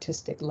the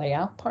artistic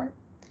layout part.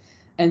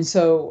 And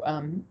so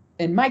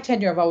in my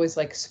tenure, I've always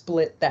like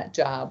split that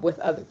job with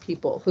other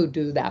people who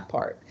do that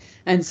part.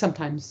 And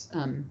sometimes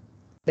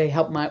they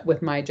help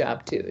with my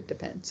job too. It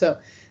depends.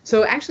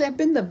 So actually, I've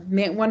been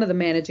one of the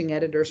managing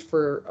editors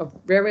for a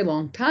very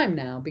long time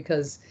now,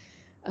 because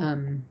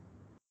partly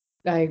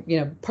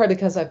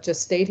because I've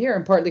just stayed here,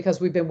 and partly because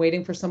we've been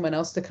waiting for someone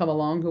else to come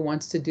along who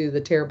wants to do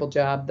the terrible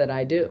job that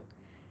I do.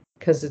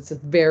 Because it's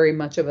very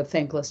much of a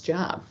thankless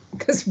job,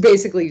 because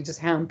basically you just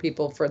hound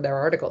people for their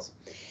articles.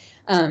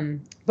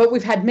 But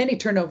we've had many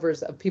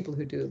turnovers of people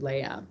who do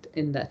layout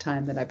in that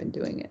time that I've been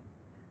doing it.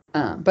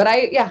 But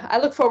I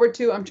look forward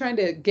to, I'm trying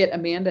to get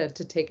Amanda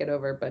to take it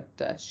over,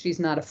 but she's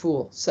not a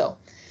fool. So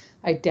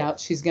I doubt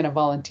she's going to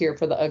volunteer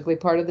for the ugly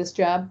part of this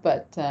job.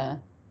 But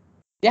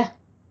yeah,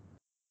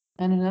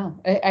 I don't know.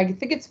 I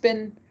think it's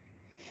been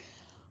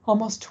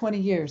almost 20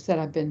 years that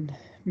I've been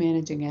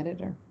managing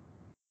editor,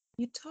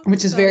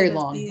 which is very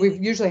long. We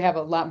usually have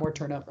a lot more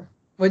turnover.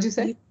 What'd you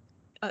say?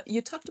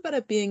 You talked about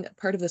it being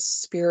part of the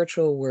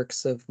spiritual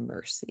works of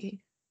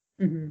mercy.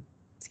 Mm-hmm.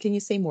 Can you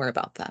say more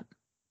about that?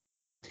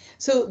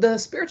 So the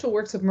spiritual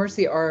works of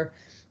mercy are,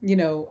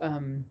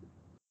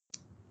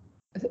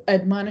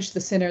 admonish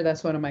the sinner.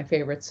 That's one of my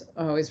favorites.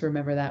 I always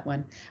remember that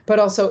one. But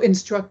also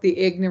instruct the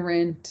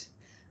ignorant,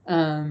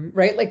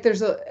 right? Like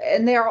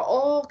and they are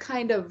all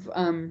kind of,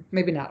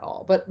 maybe not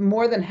all, but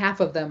more than half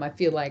of them, I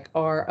feel like,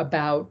 are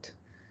about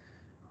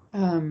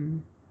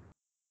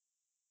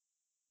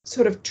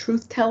sort of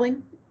truth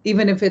telling,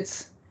 even if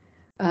it's,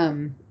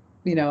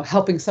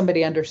 helping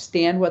somebody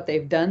understand what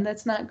they've done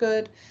that's not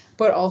good,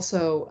 but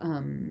also,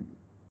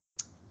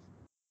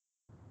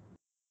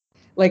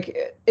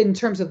 like in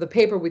terms of the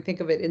paper, we think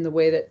of it in the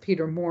way that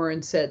Peter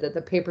Morin said, that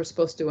the paper is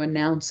supposed to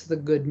announce the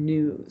good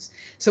news.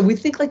 So we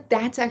think like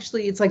that's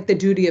actually, it's like the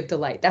duty of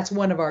delight. That's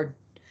one of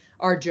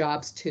our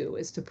jobs too,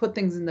 is to put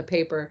things in the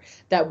paper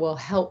that will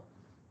help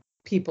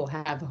people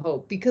have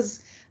hope,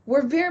 because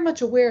we're very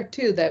much aware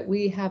too that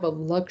we have a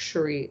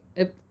luxury.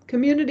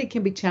 Community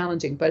can be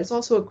challenging, but it's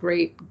also a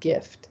great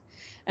gift.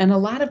 And a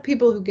lot of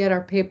people who get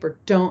our paper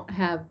don't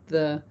have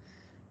the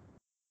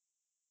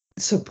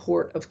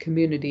support of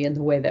community in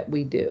the way that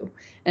we do.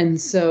 And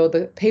so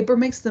the paper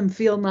makes them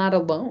feel not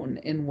alone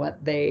in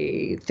what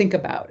they think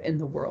about in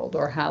the world,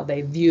 or how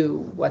they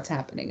view what's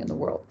happening in the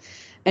world.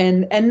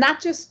 And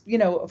not just,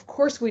 of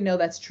course we know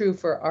that's true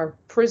for our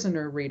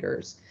prisoner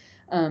readers.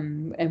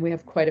 And we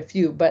have quite a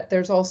few, but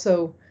there's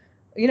also,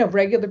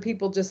 regular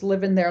people just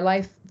living their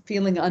life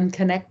feeling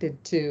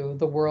unconnected to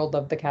the world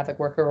of the Catholic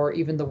worker, or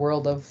even the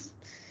world of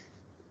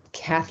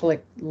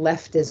Catholic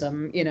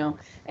leftism,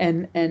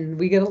 and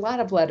we get a lot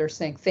of letters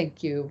saying,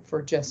 thank you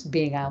for just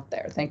being out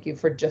there. Thank you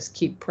for just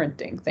keep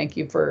printing. Thank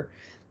you for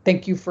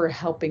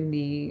helping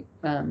me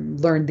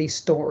learn these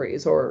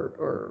stories,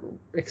 or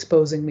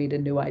exposing me to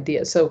new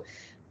ideas. So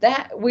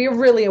that we're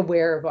really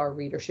aware of our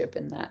readership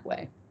in that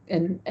way.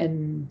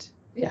 And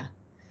yeah,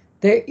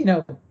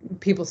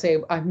 people say,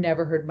 I've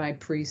never heard my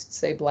priest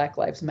say Black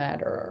Lives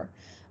Matter, or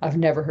I've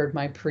never heard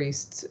my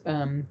priest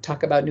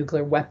talk about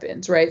nuclear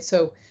weapons, right?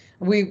 So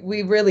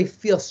we really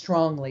feel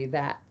strongly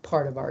that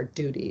part of our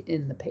duty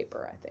in the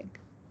paper, I think.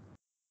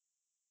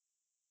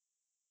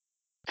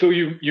 So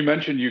you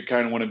mentioned you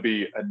kind of want to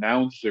be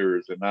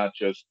announcers and not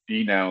just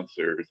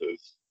denouncers,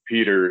 as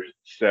Peter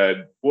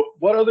said.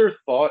 What other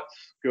thoughts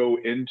go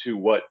into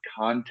what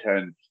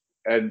content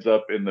ends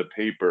up in the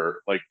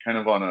paper, like kind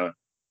of on a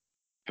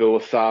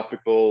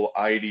philosophical,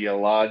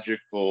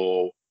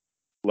 ideological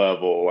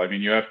level? I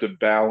mean, you have to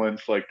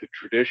balance like the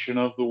tradition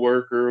of the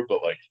worker,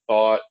 but like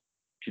thought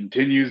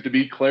continues to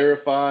be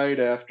clarified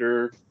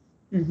after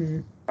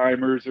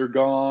timers are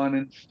gone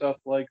and stuff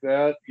like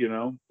that.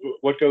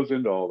 What goes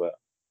into all that?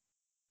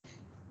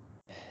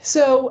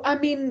 So, I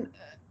mean,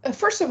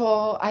 first of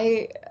all,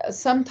 I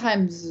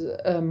sometimes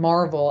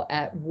marvel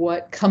at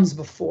what comes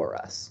before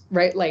us,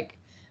 right? Like,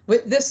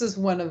 this is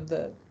one of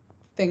the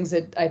things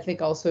that I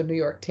think also New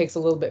York takes a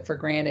little bit for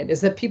granted,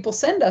 is that people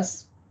send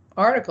us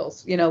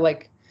articles,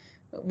 like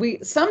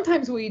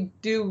sometimes we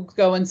do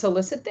go and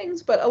solicit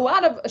things, but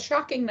a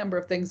shocking number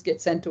of things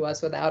get sent to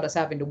us without us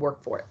having to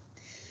work for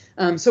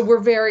it. So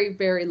we're very,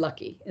 very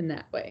lucky in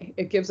that way.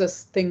 It gives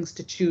us things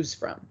to choose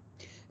from.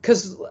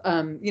 Because,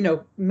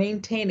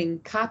 maintaining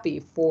copy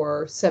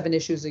for 7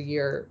 issues a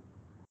year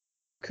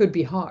could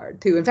be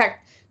hard too. In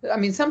fact, I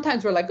mean,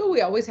 sometimes we're like, oh,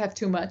 we always have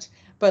too much,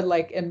 but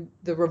like, and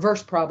the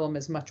reverse problem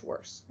is much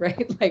worse,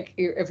 right? Like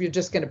if you're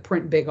just going to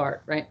print big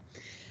art, right?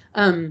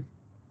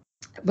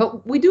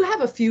 But we do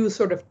have a few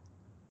sort of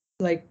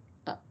like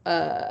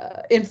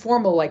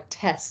informal like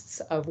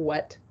tests of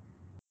what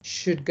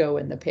should go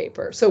in the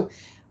paper. So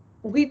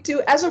we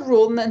do, as a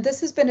rule, and then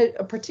this has been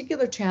a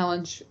particular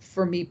challenge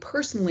for me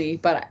personally,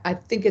 but I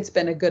think it's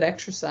been a good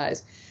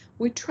exercise.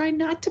 We try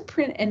not to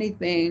print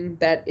anything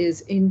that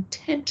is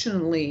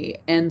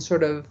intentionally and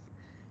sort of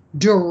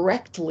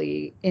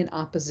directly in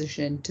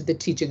opposition to the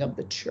teaching of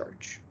the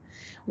church.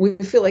 We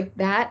feel like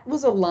that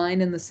was a line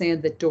in the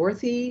sand that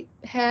Dorothy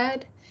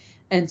had,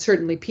 and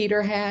certainly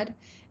Peter had.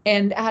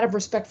 And out of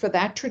respect for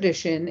that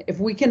tradition, if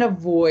we can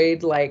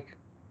avoid like,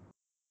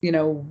 you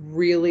know,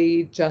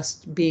 really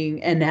just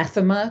being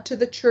anathema to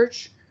the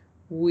church,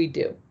 we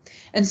do.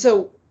 And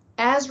so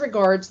as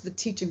regards the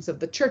teachings of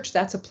the church,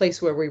 that's a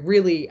place where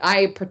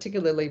I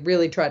particularly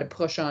really try to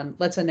push on,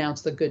 let's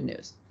announce the good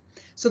news.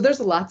 So there's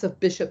lots of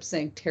bishops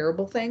saying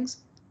terrible things.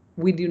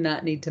 We do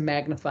not need to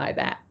magnify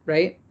that,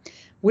 right?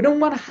 We don't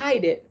want to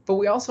hide it, but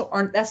we also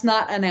aren't, that's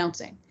not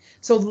announcing.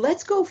 So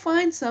let's go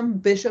find some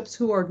bishops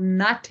who are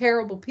not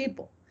terrible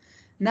people,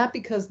 not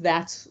because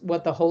that's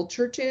what the whole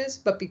church is,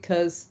 but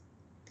because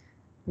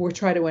we're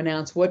trying to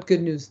announce what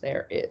good news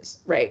there is,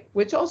 right?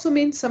 Which also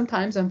means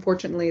sometimes,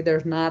 unfortunately,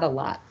 there's not a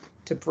lot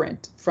to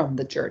print from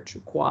the church,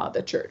 qua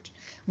the church.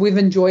 We've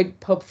enjoyed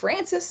Pope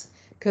Francis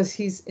because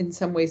he's in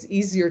some ways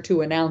easier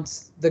to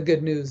announce the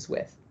good news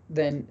with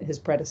than his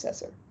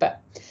predecessor.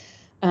 But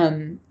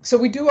so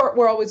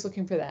we're always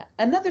looking for that.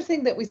 Another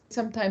thing that we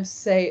sometimes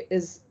say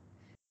is,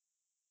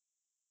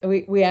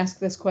 we ask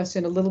this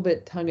question a little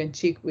bit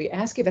tongue-in-cheek. We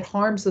ask if it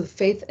harms the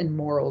faith and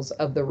morals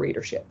of the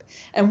readership.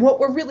 And what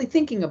we're really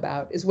thinking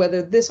about is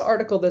whether this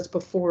article that's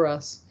before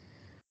us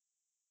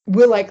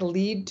will like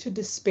lead to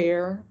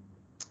despair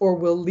or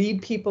will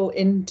lead people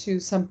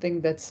into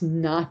something that's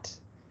not,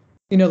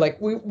 you know,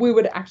 like we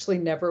would actually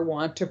never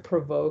want to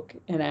provoke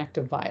an act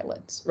of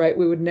violence, right?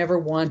 We would never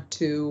want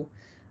to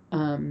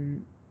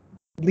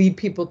lead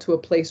people to a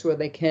place where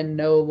they can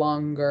no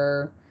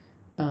longer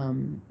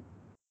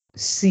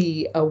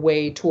see a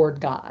way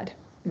toward God,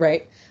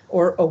 right?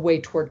 Or a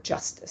way toward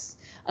justice.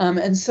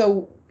 And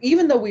so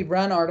even though we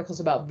run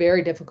articles about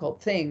very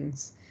difficult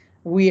things,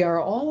 we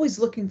are always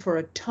looking for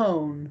a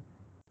tone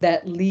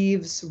that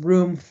leaves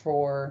room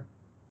for,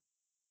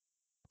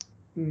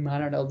 I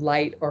don't know,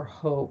 light or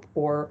hope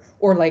or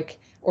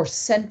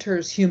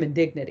centers human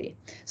dignity.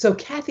 So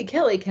Kathy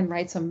Kelly can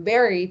write some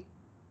very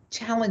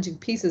challenging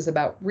pieces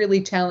about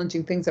really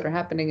challenging things that are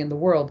happening in the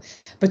world,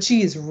 but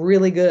she is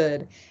really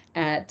good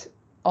at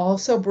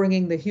also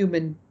bringing the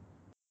human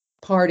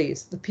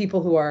parties, the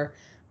people who are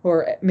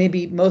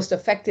maybe most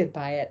affected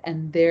by it,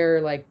 and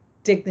their like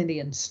dignity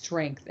and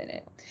strength in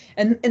it.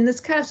 And this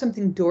kind of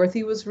something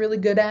Dorothy was really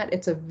good at.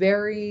 It's a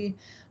very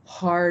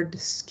hard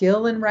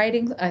skill in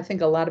writing. I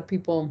think a lot of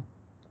people,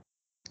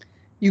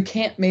 you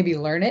can't maybe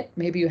learn it.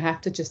 Maybe you have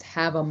to just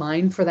have a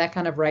mind for that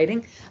kind of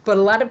writing. But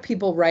a lot of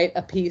people write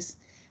a piece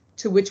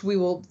to which we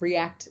will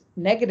react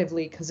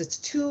negatively because it's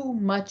too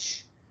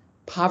much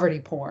poverty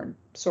porn,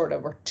 sort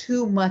of, or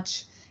too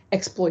much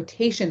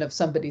exploitation of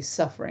somebody's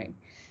suffering.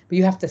 But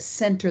you have to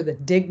center the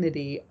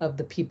dignity of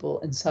the people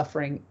in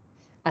suffering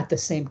at the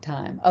same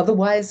time.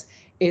 Otherwise,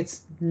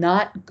 it's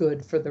not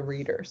good for the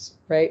readers,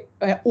 right?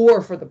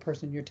 Or for the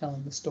person you're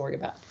telling the story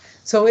about.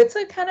 So it's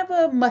a kind of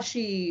a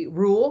mushy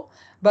rule,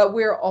 but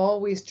we're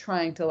always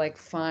trying to like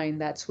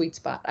find that sweet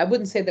spot. I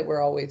wouldn't say that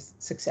we're always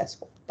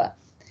successful, but.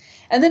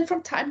 And then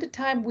from time to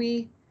time,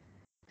 we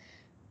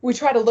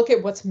try to look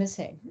at what's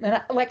missing.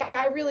 And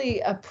I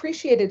really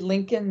appreciated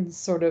Lincoln's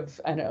sort of,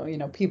 I know, you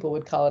know, people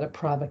would call it a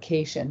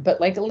provocation,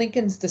 but like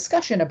Lincoln's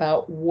discussion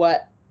about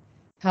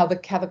how the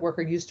Catholic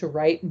worker used to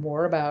write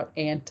more about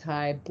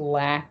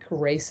anti-Black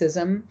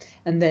racism,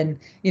 and then,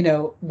 you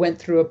know, went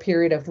through a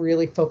period of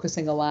really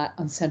focusing a lot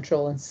on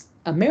Central and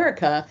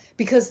America,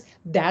 because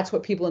that's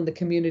what people in the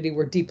community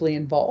were deeply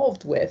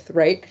involved with,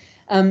 right?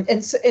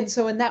 And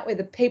so in that way,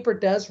 the paper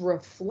does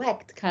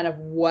reflect kind of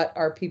what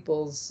are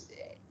people's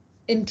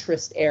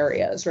interest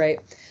areas, right?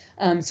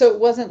 So it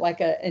wasn't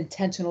like an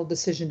intentional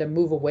decision to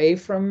move away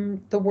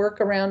from the work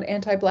around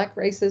anti-Black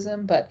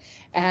racism, but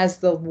as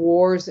the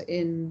wars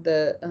in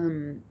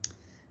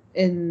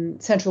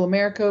Central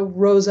America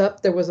rose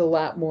up, there was a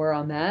lot more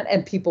on that,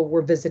 and people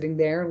were visiting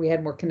there, and we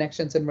had more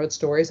connections and wrote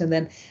stories. And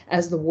then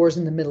as the wars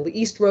in the Middle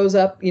East rose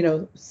up, you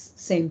know,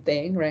 same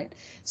thing, right?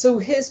 So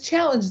his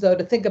challenge, though,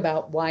 to think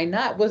about why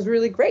not was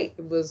really great.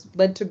 It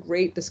led to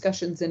great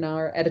discussions in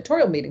our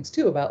editorial meetings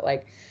too about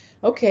like,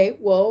 okay,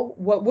 well,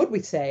 what would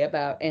we say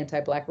about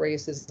anti-Black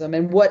racism,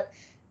 and what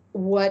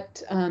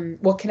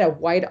can a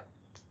white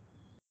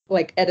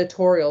like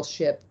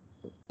editorialship,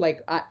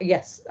 like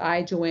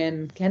I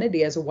Joanne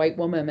Kennedy as a white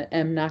woman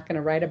am not going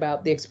to write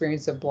about the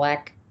experience of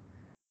Black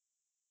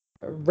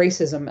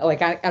racism.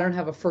 Like I don't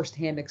have a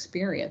firsthand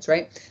experience,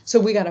 right?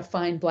 So we got to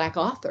find Black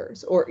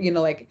authors, or, you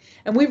know, like,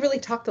 and we really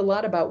talked a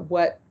lot about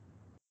what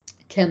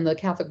can the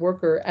Catholic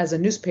Worker as a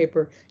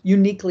newspaper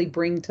uniquely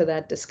bring to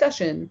that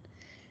discussion?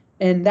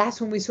 And that's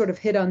when we sort of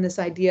hit on this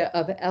idea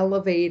of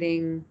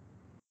elevating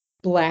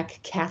Black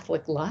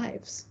Catholic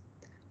lives,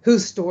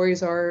 whose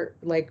stories are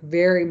like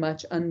very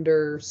much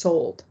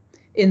undersold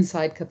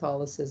inside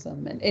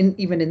Catholicism and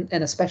even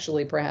and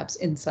especially perhaps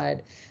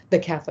inside the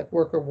Catholic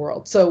worker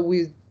world. So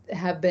we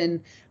have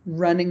been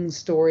running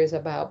stories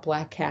about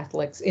Black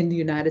Catholics in the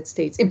United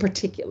States in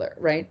particular,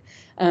 right?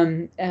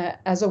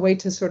 As a way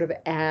to sort of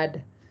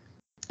add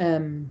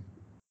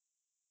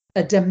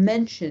a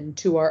dimension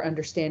to our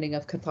understanding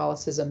of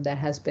Catholicism that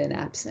has been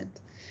absent.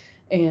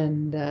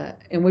 And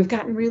we've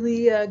gotten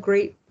really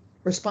great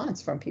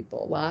response from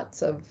people.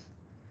 Lots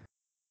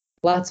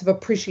of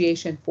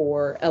appreciation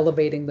for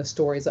elevating the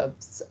stories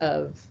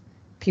of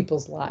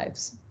people's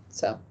lives.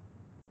 So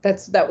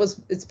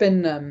it's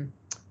been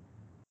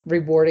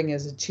rewarding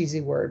is a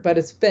cheesy word, but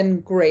it's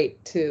been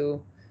great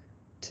to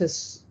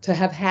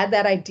have had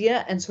that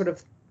idea and sort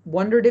of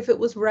wondered if it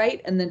was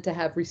right, and then to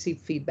have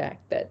received feedback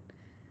that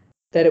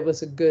it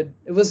was a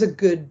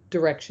good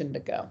direction to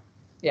go.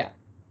 Yeah.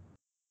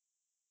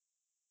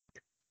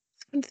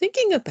 I'm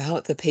thinking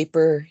about the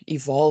paper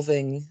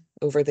evolving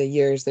over the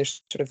years.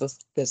 There's sort of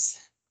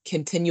this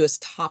continuous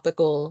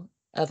topical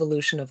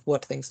evolution of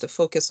what things to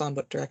focus on,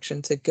 what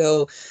direction to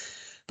go.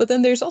 But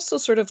then there's also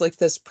sort of like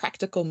this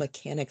practical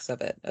mechanics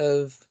of it,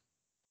 of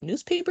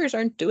newspapers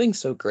aren't doing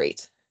so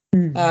great.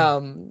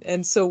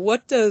 And so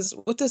what does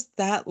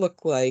that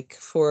look like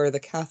for the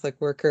Catholic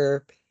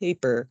Worker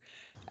paper,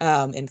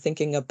 in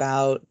thinking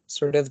about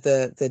sort of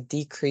the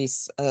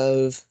decrease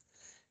of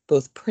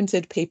both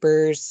printed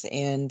papers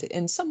and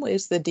in some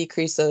ways the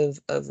decrease of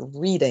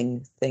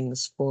reading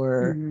things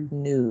for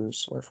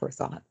news or for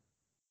thought?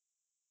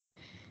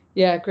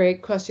 Yeah,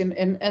 great question.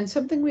 And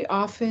something we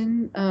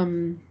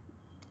often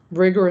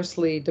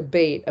rigorously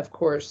debate, of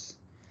course.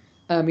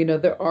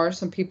 There are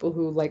some people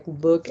who like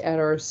look at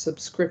our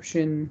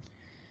subscription,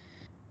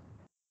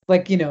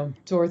 like,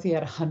 Dorothy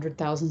had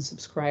 100,000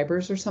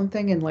 subscribers or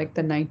something in like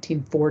the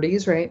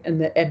 1940s, right?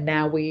 And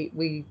now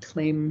we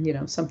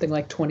claim, something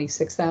like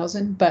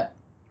 26,000. But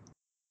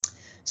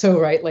so,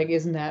 right, like,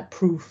 isn't that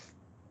proof,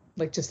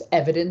 like just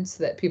evidence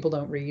that people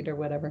don't read or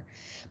whatever?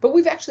 But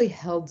we've actually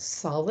held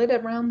solid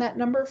around that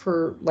number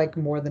for like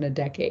more than a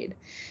decade.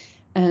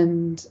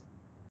 And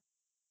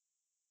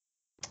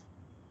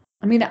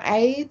I mean,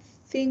 I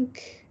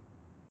think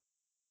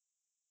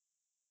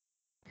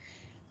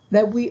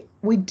that we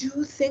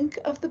do think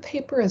of the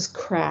paper as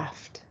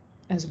craft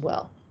as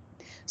well.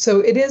 So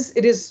it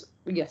is,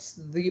 yes,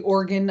 the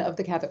organ of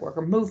the Catholic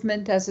Worker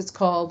Movement, as it's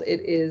called. It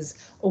is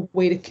a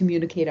way to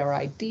communicate our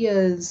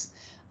ideas.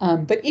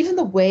 But even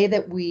the way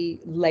that we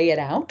lay it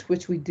out,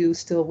 which we do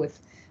still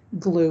with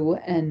glue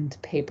and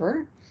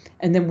paper,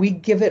 and then we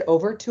give it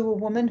over to a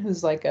woman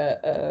who's like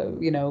a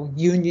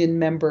union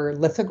member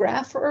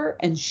lithographer,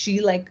 and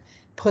she like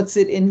puts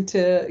it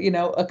into,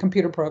 a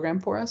computer program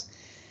for us.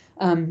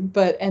 And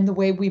the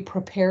way we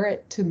prepare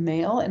it to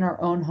mail in our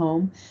own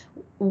home,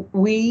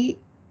 we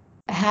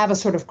have a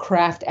sort of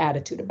craft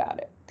attitude about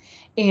it.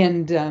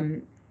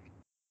 And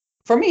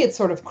for me, it's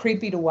sort of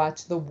creepy to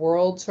watch the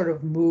world sort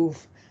of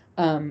move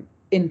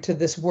into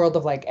this world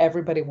of like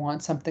everybody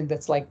wants something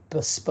that's like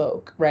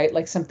bespoke, right?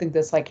 Like something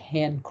that's like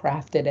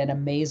handcrafted and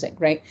amazing,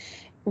 right?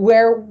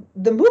 Where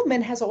the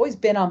movement has always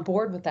been on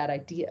board with that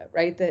idea,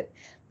 right?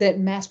 That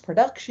mass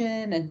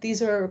production and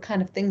these are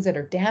kind of things that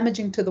are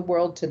damaging to the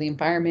world, to the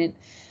environment,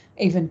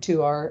 even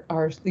to our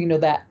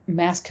that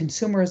mass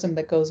consumerism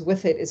that goes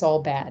with it is all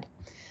bad.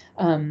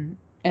 And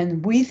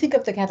we think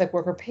of the Catholic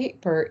Worker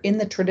paper in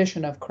the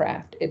tradition of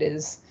craft. It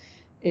is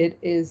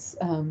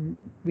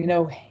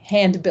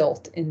hand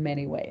built in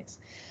many ways.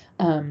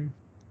 And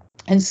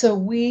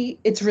so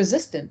it's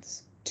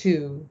resistance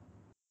to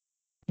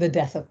the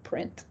death of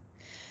print.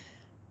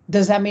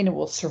 Does that mean it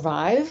will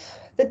survive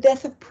the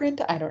death of print?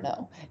 I don't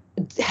know.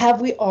 Have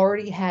we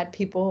already had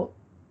people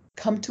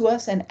come to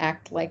us and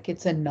act like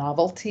it's a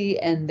novelty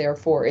and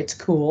therefore it's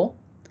cool?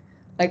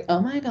 Like,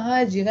 oh my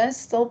God, you guys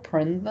still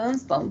print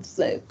this? That's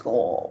so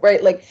cool,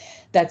 right? Like,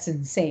 that's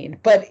insane.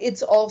 But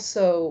it's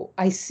also,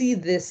 I see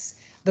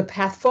the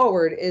path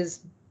forward is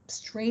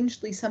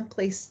strangely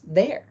someplace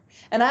there.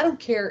 And I don't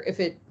care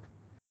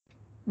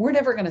we're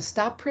never going to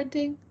stop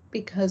printing,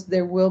 because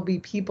there will be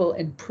people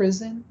in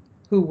prison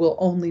who will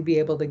only be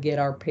able to get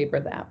our paper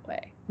that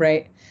way,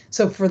 right?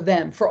 So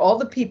for all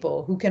the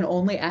people who can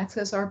only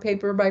access our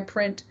paper by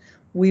print,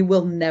 we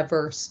will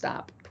never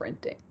stop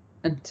printing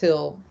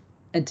until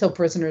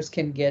prisoners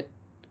can get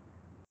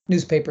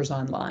newspapers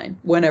online,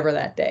 whenever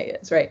that day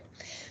is, right?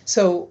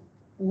 So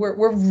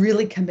we're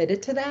really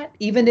committed to that,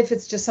 even if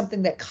it's just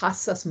something that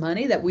costs us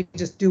money that we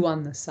just do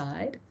on the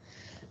side.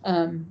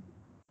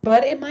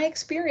 But in my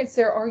experience,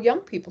 there are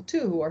young people too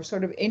who are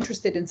sort of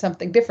interested in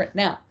something different.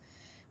 Now,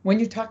 when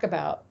you talk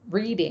about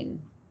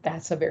reading,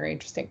 that's a very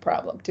interesting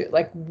problem too.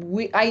 Like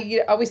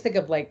I always think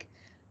of like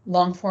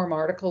long form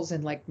articles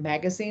in like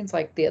magazines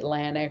like The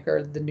Atlantic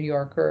or The New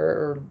Yorker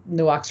or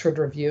New Oxford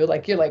Review.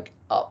 Like you're like,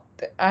 oh,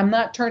 I'm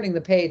not turning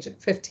the page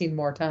 15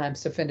 more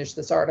times to finish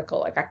this article.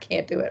 Like, I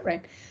can't do it,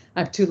 right?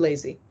 I'm too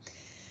lazy.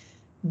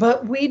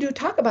 But we do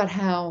talk about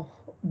how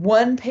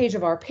one page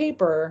of our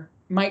paper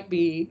might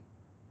be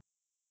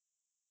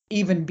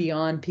even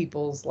beyond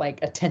people's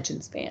like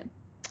attention span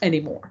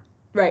anymore.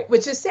 Right,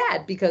 which is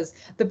sad because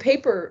the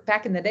paper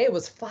back in the day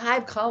was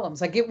 5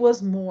 columns, like it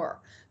was more.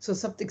 So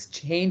something's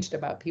changed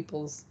about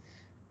people's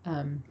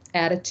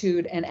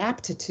attitude and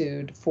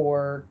aptitude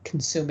for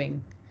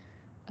consuming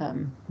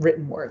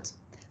written words.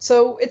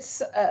 So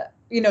it's,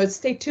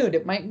 stay tuned.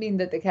 It might mean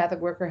that the Catholic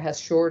Worker has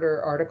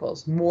shorter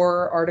articles,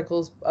 more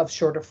articles of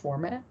shorter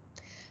format.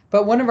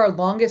 But one of our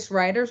longest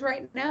writers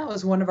right now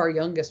is one of our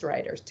youngest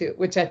writers too,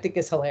 which I think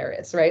is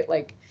hilarious, right?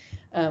 Like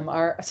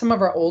some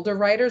of our older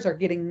writers are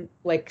getting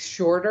like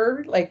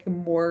shorter, like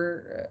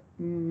more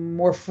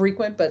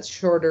frequent but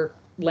shorter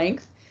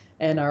length,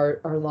 and our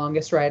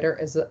longest writer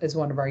is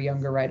one of our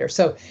younger writers.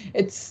 So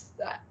it's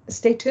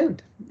stay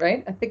tuned,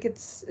 right? I think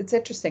it's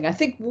interesting. I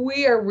think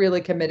we are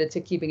really committed to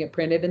keeping it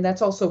printed, and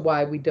that's also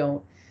why we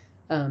don't.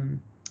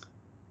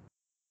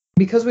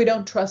 Because we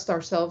don't trust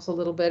ourselves a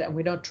little bit, and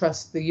we don't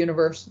trust the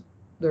universe,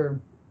 the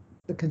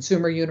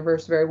consumer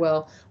universe very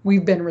well,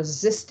 we've been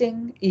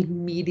resisting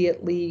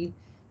immediately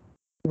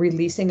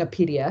releasing a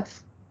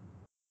PDF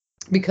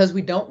because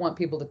we don't want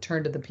people to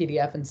turn to the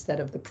PDF instead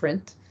of the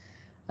print,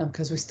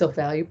 because we still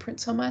value print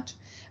so much.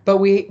 But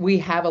we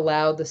have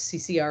allowed the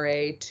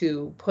CCRA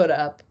to put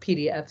up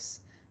PDFs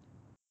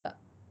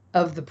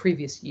of the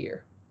previous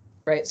year,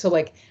 right? So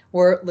like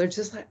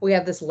we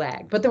have this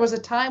lag. But there was a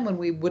time when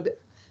we would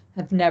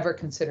have never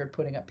considered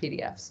putting up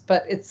PDFs,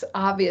 but it's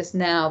obvious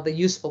now the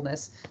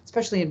usefulness,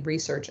 especially in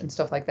research and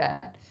stuff like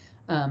that.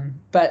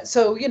 But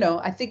so,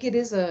 I think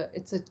it's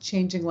a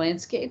changing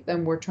landscape,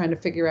 and we're trying to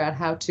figure out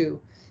how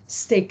to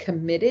stay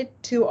committed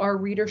to our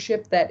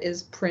readership that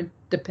is print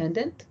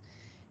dependent,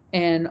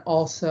 and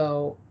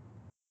also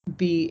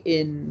be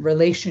in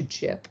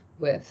relationship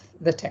with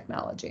the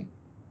technology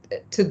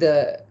to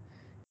the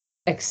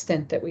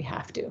extent that we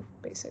have to,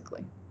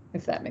 basically,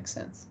 if that makes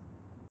sense.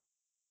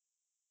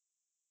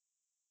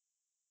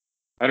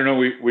 I don't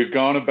know. We've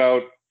gone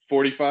about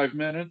 45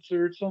 minutes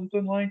or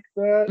something like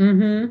that.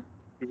 Mm-hmm.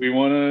 Do we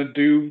want to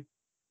do,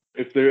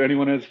 if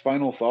anyone has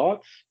final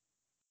thoughts?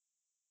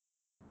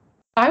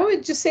 I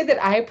would just say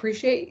that I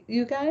appreciate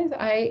you guys.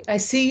 I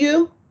see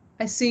you.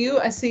 I see you.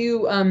 I see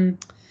you.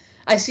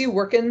 I see you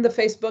working the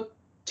Facebook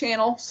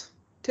channels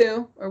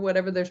too, or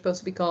whatever they're supposed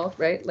to be called,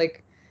 right?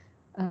 Like,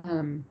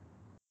 I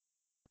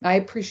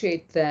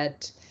appreciate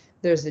that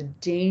there's a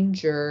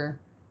danger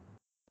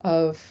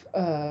of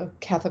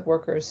Catholic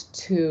workers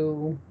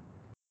to,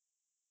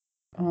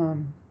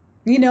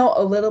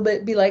 a little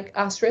bit be like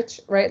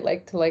ostrich, right?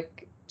 Like to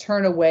like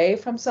turn away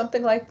from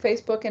something like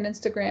Facebook and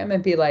Instagram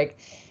and be like,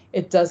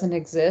 it doesn't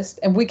exist.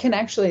 And we can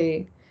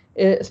actually,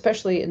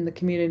 especially in the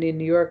community in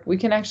New York, we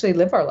can actually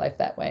live our life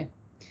that way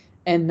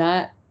and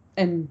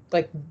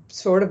like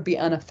sort of be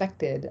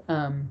unaffected.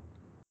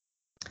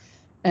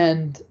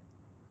 And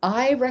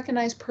I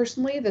recognize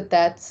personally that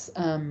that's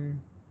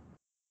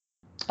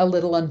a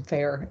little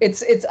unfair.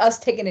 It's us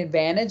taking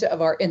advantage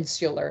of our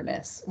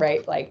insularness,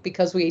 right? Like,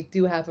 because we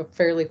do have a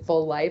fairly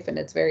full life and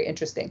it's very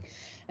interesting.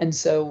 And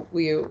so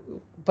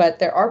but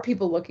there are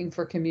people looking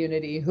for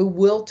community who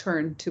will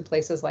turn to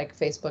places like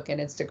Facebook and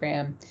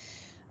Instagram,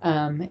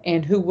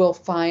 and who will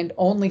find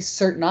only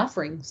certain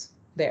offerings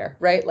there,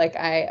 right? Like,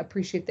 I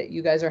appreciate that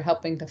you guys are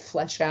helping to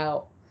flesh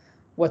out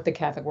what the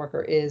Catholic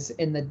Worker is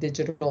in the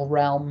digital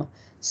realm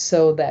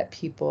so that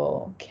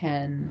people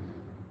can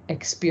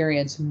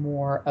experience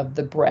more of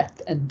the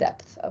breadth and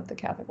depth of the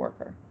Catholic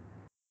Worker.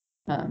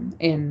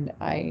 And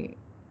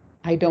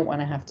I don't want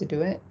to have to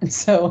do it. And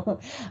so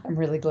I'm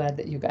really glad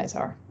that you guys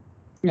are.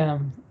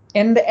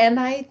 And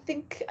I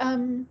think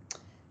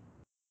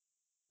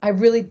I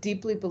really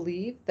deeply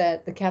believe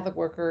that the Catholic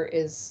Worker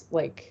is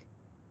like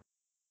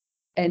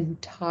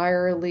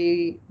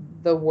entirely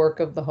the work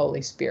of the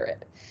Holy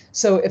Spirit.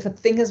 So if a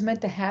thing is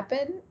meant to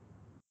happen,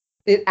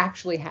 it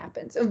actually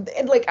happens. And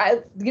like,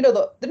 the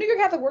New York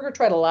Catholic Worker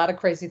tried a lot of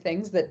crazy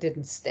things that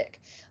didn't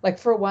stick. Like,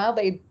 for a while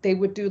they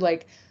would do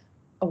like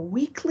a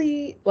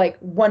weekly, like,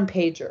 one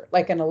pager,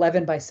 like an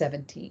 11 by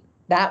 17.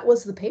 That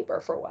was the paper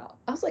for a while.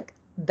 I was like,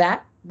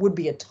 that would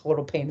be a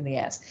total pain in the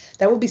ass.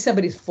 That would be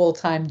somebody's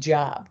full-time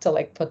job to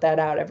like put that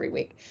out every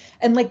week.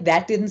 And like,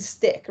 that didn't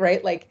stick,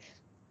 right? Like,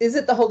 is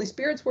it the Holy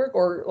Spirit's work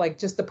or like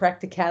just the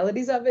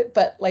practicalities of it?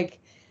 But like,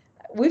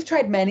 we've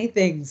tried many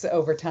things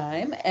over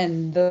time,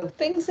 and the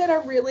things that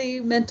are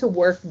really meant to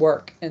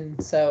work.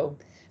 And so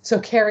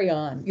carry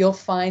on. You'll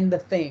find the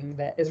thing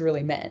that is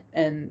really meant.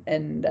 And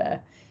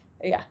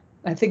yeah,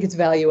 I think it's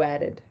value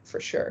added for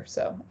sure.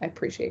 So I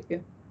appreciate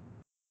you.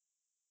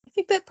 I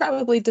think that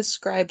probably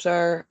describes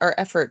our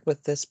effort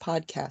with this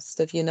podcast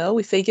of,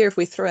 we figure if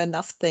we throw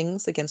enough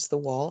things against the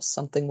wall,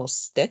 something will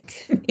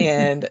stick.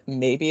 And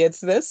maybe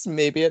it's this,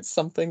 maybe it's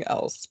something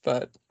else,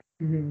 but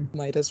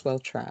might as well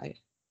try.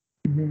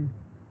 Mm-hmm.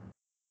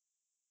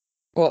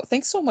 Well,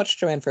 thanks so much,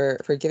 Joanne, for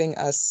giving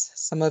us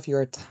some of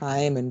your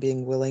time and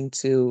being willing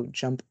to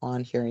jump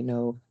on here. I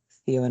know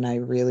Theo and I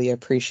really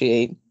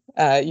appreciate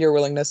your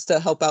willingness to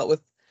help out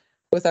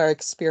with our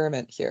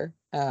experiment here.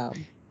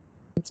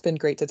 It's been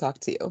great to talk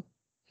to you.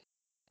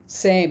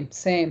 Same,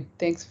 same.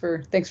 Thanks for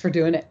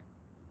doing it.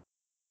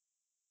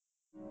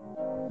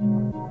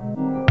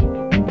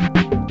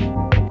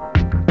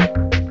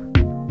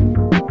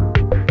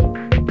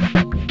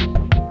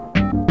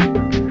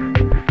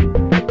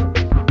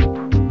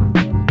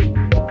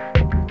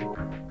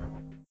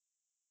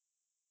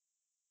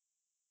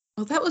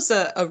 Well, that was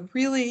a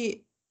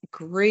really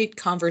great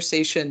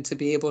conversation to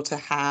be able to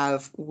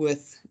have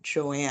with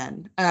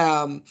Joanne.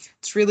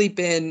 It's really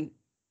been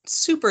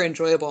super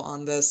enjoyable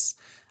on this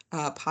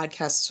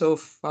podcast so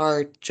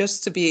far,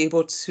 just to be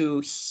able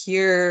to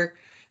hear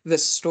the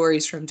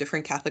stories from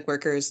different Catholic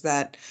workers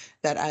that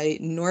I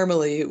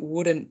normally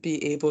wouldn't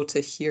be able to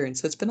hear. And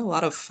so it's been a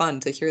lot of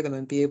fun to hear them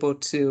and be able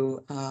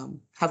to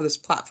have this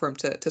platform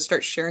to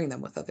start sharing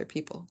them with other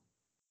people.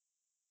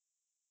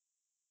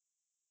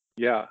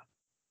 Yeah,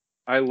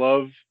 I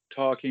love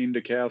talking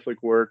to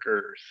Catholic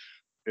workers.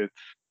 It's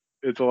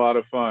it's a lot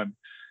of fun.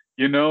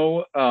 You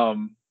know,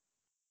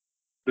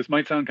 this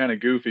might sound kind of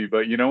goofy,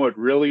 but you know what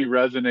really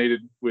resonated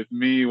with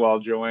me while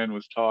Joanne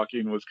was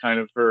talking was kind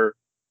of her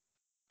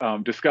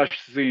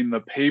discussing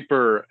the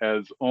paper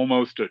as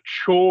almost a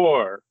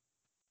chore,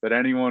 that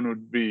anyone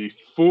would be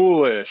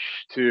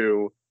foolish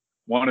to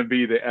want to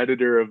be the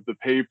editor of the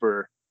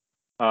paper.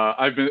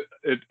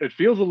 It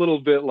feels a little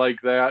bit like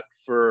that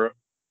for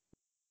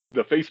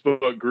the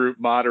Facebook group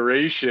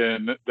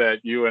moderation that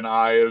you and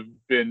I have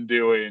been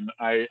doing.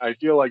 I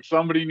feel like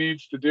somebody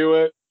needs to do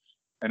it,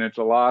 and it's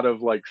a lot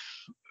of like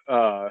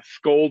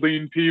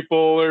scolding people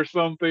or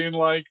something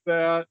like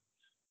that.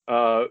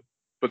 Uh,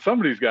 but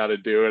somebody's got to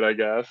do it, I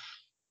guess.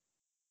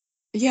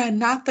 Yeah,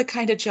 not the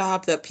kind of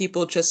job that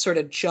people just sort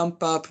of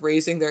jump up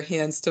raising their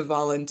hands to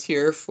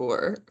volunteer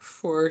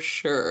for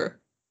sure.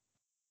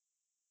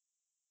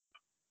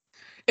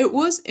 It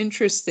was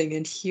interesting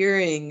in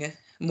hearing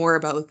more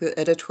about like, the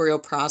editorial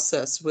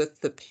process with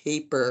the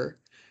paper,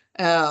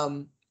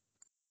 um,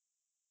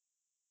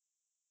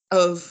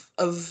 of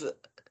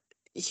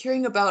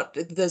hearing about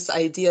this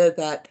idea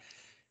that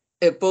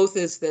it both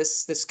is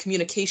this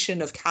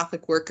communication of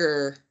Catholic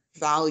worker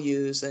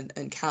values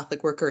and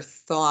Catholic worker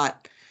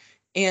thought,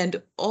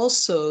 and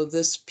also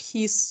this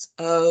piece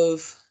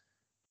of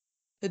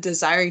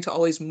desiring to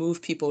always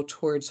move people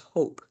towards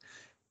hope.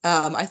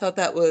 I thought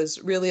that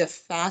was really a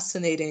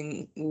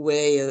fascinating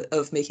way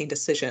of making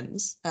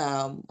decisions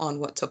on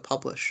what to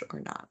publish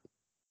or not.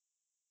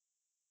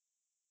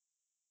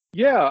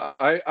 Yeah,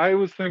 I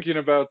was thinking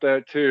about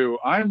that too.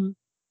 I'm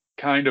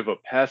kind of a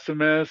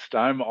pessimist.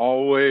 I'm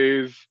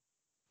always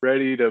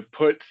ready to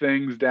put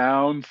things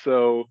down.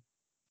 So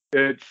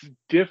it's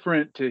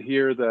different to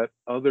hear that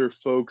other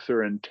folks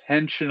are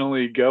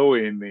intentionally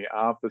going the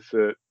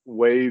opposite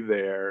way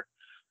there.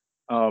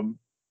 Um,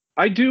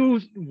 I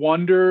do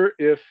wonder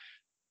if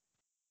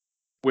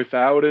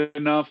without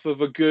enough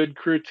of a good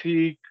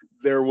critique,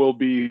 there will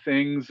be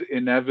things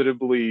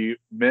inevitably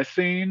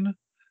missing.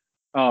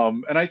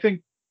 And I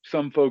think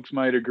some folks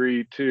might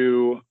agree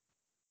too,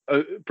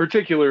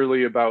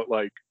 particularly about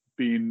like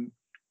being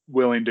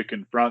willing to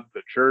confront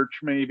the church,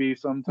 maybe Mm.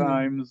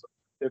 sometimes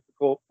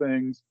difficult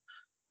things.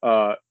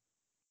 Uh,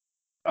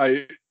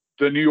 I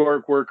the New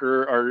York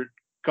worker are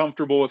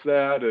comfortable with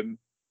that, and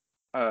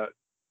uh,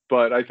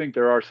 but I think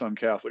there are some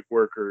Catholic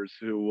workers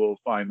who will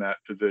find that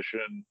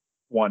position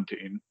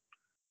wanting.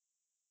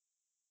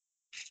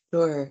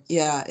 Sure.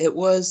 Yeah, it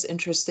was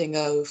interesting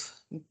of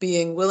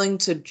being willing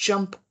to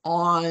jump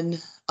on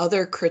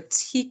other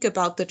critique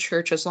about the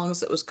church as long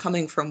as it was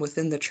coming from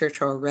within the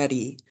church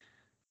already,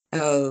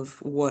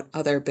 of what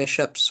other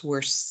bishops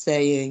were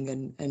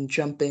saying and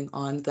jumping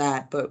on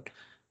that, but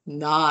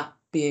not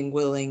being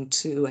willing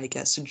to, I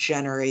guess,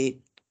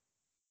 generate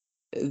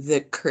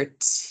the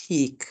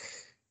critique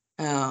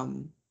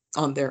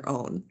on their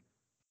own.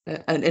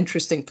 An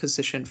interesting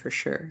position for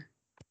sure.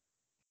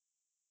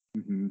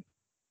 Hmm.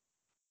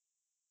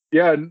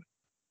 Yeah,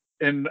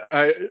 and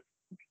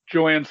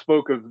Joanne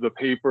spoke of the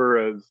paper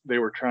as they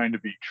were trying to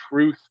be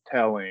truth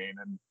telling,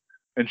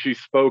 and she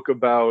spoke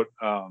about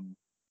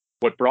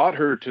what brought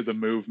her to the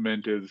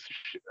movement is,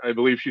 I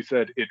believe she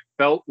said, it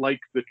felt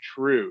like the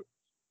truth.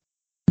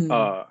 Mm.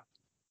 Uh,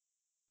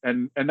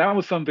 and that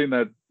was something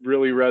that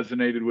really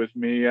resonated with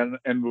me, and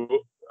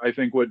I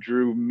think what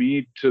drew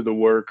me to the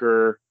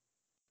worker,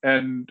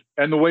 and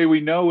the way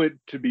we know it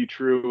to be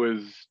true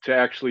is to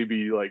actually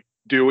be like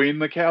doing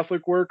the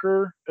Catholic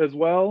worker as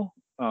well.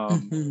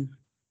 Mhm.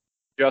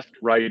 Just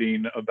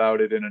writing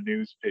about it in a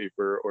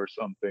newspaper or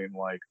something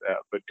like that,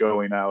 but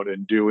going out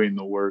and doing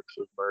the works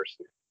of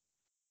mercy.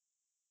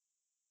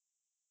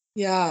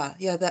 Yeah,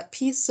 yeah, that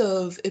piece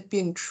of it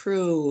being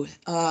true,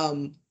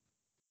 I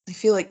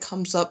feel like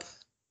comes up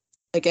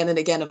again and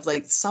again of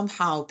like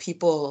somehow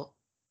people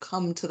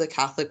come to the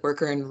Catholic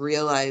worker and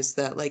realize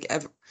that like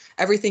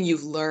everything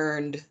you've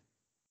learned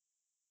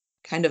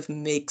kind of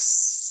makes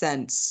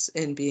sense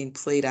in being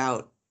played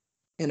out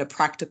in a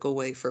practical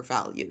way for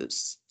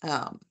values,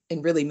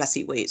 in really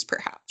messy ways,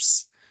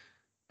 perhaps.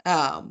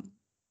 And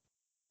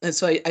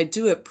so I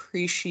do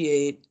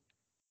appreciate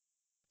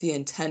the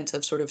intent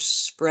of sort of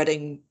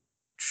spreading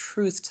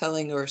truth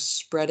telling or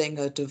spreading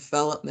a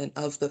development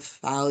of the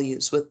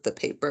values with the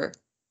paper.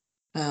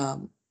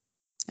 And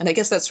I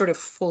guess that's sort of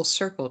full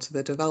circle to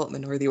the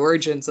development or the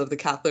origins of the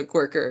Catholic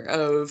Worker,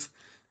 of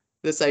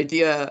this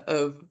idea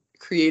of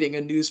creating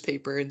a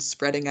newspaper and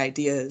spreading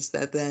ideas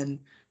that then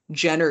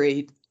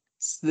generate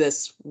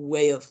this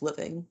way of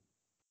living.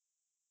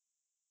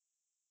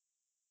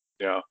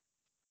 Yeah.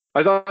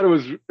 I thought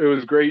it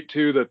was great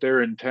too that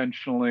they're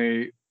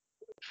intentionally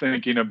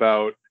thinking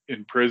about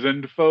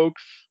imprisoned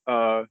folks,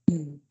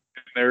 and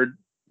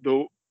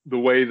the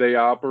way they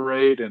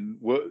operate, and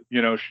what,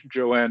 you know,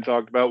 Joanne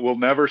talked about, we'll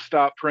never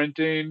stop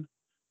printing,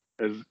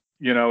 as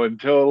you know,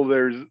 until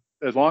there's,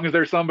 as long as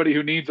there's somebody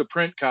who needs a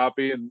print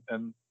copy, and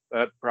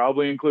that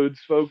probably includes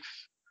folks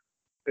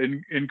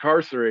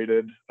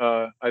incarcerated.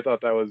 I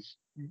thought that was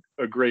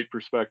a great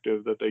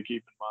perspective that they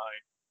keep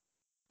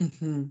in mind.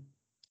 Mm-hmm.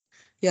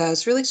 Yeah, I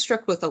was really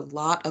struck with a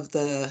lot of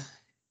the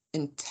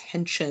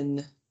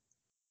intention,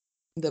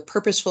 the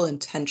purposeful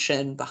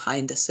intention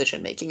behind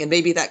decision making. And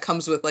maybe that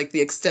comes with like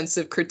the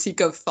extensive critique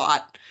of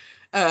thought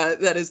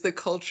that is the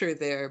culture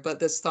there. But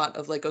this thought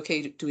of like,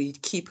 okay, do we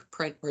keep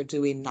print or do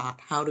we not?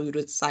 How do we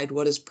decide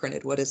what is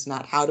printed, what is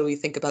not? How do we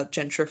think about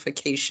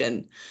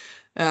gentrification?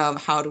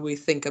 How do we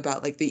think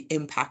about like the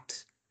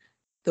impact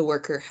the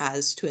worker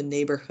has to a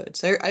neighborhood?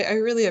 So I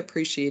really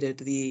appreciated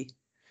the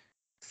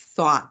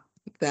thought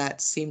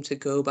that seemed to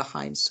go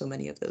behind so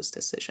many of those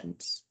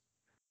decisions.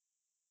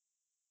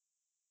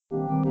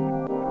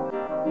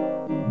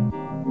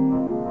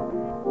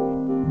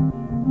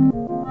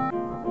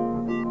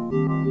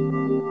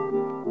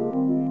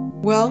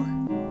 Well,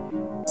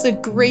 it's a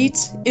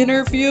great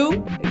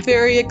interview.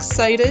 Very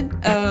excited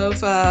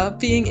of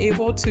being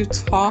able to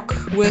talk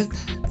with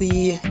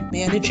the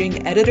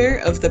managing editor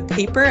of the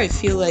paper. I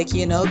feel like,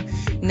 you know,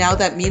 now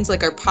that means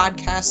like our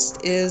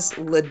podcast is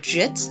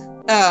legit.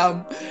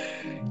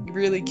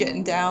 Really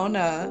getting down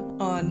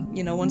on,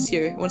 you know, once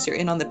you're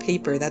in on the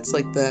paper, that's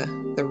like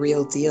the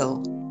real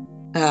deal.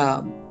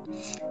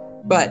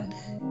 But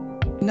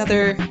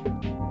another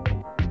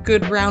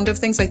good round of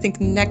things. I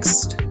think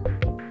next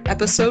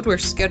episode we're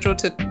scheduled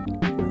to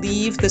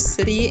leave the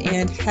city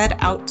and head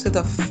out to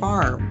the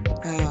farm.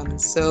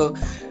 So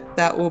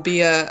that will be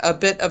a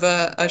bit of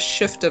a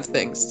shift of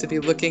things, to be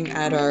looking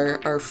at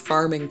our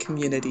farming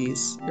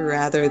communities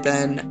rather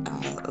than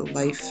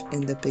life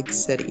in the big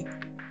city.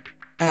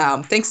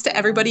 Thanks to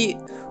everybody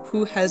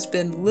who has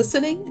been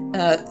listening.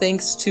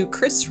 Thanks to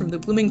Chris from the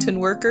Bloomington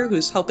Worker,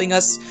 who's helping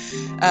us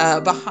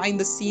behind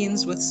the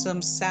scenes with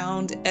some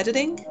sound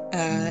editing.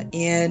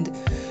 And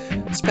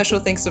special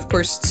thanks, of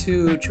course,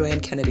 to Joanne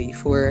Kennedy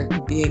for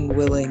being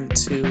willing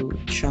to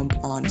jump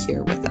on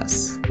here with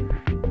us.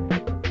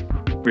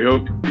 We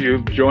hope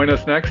you join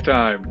us next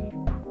time.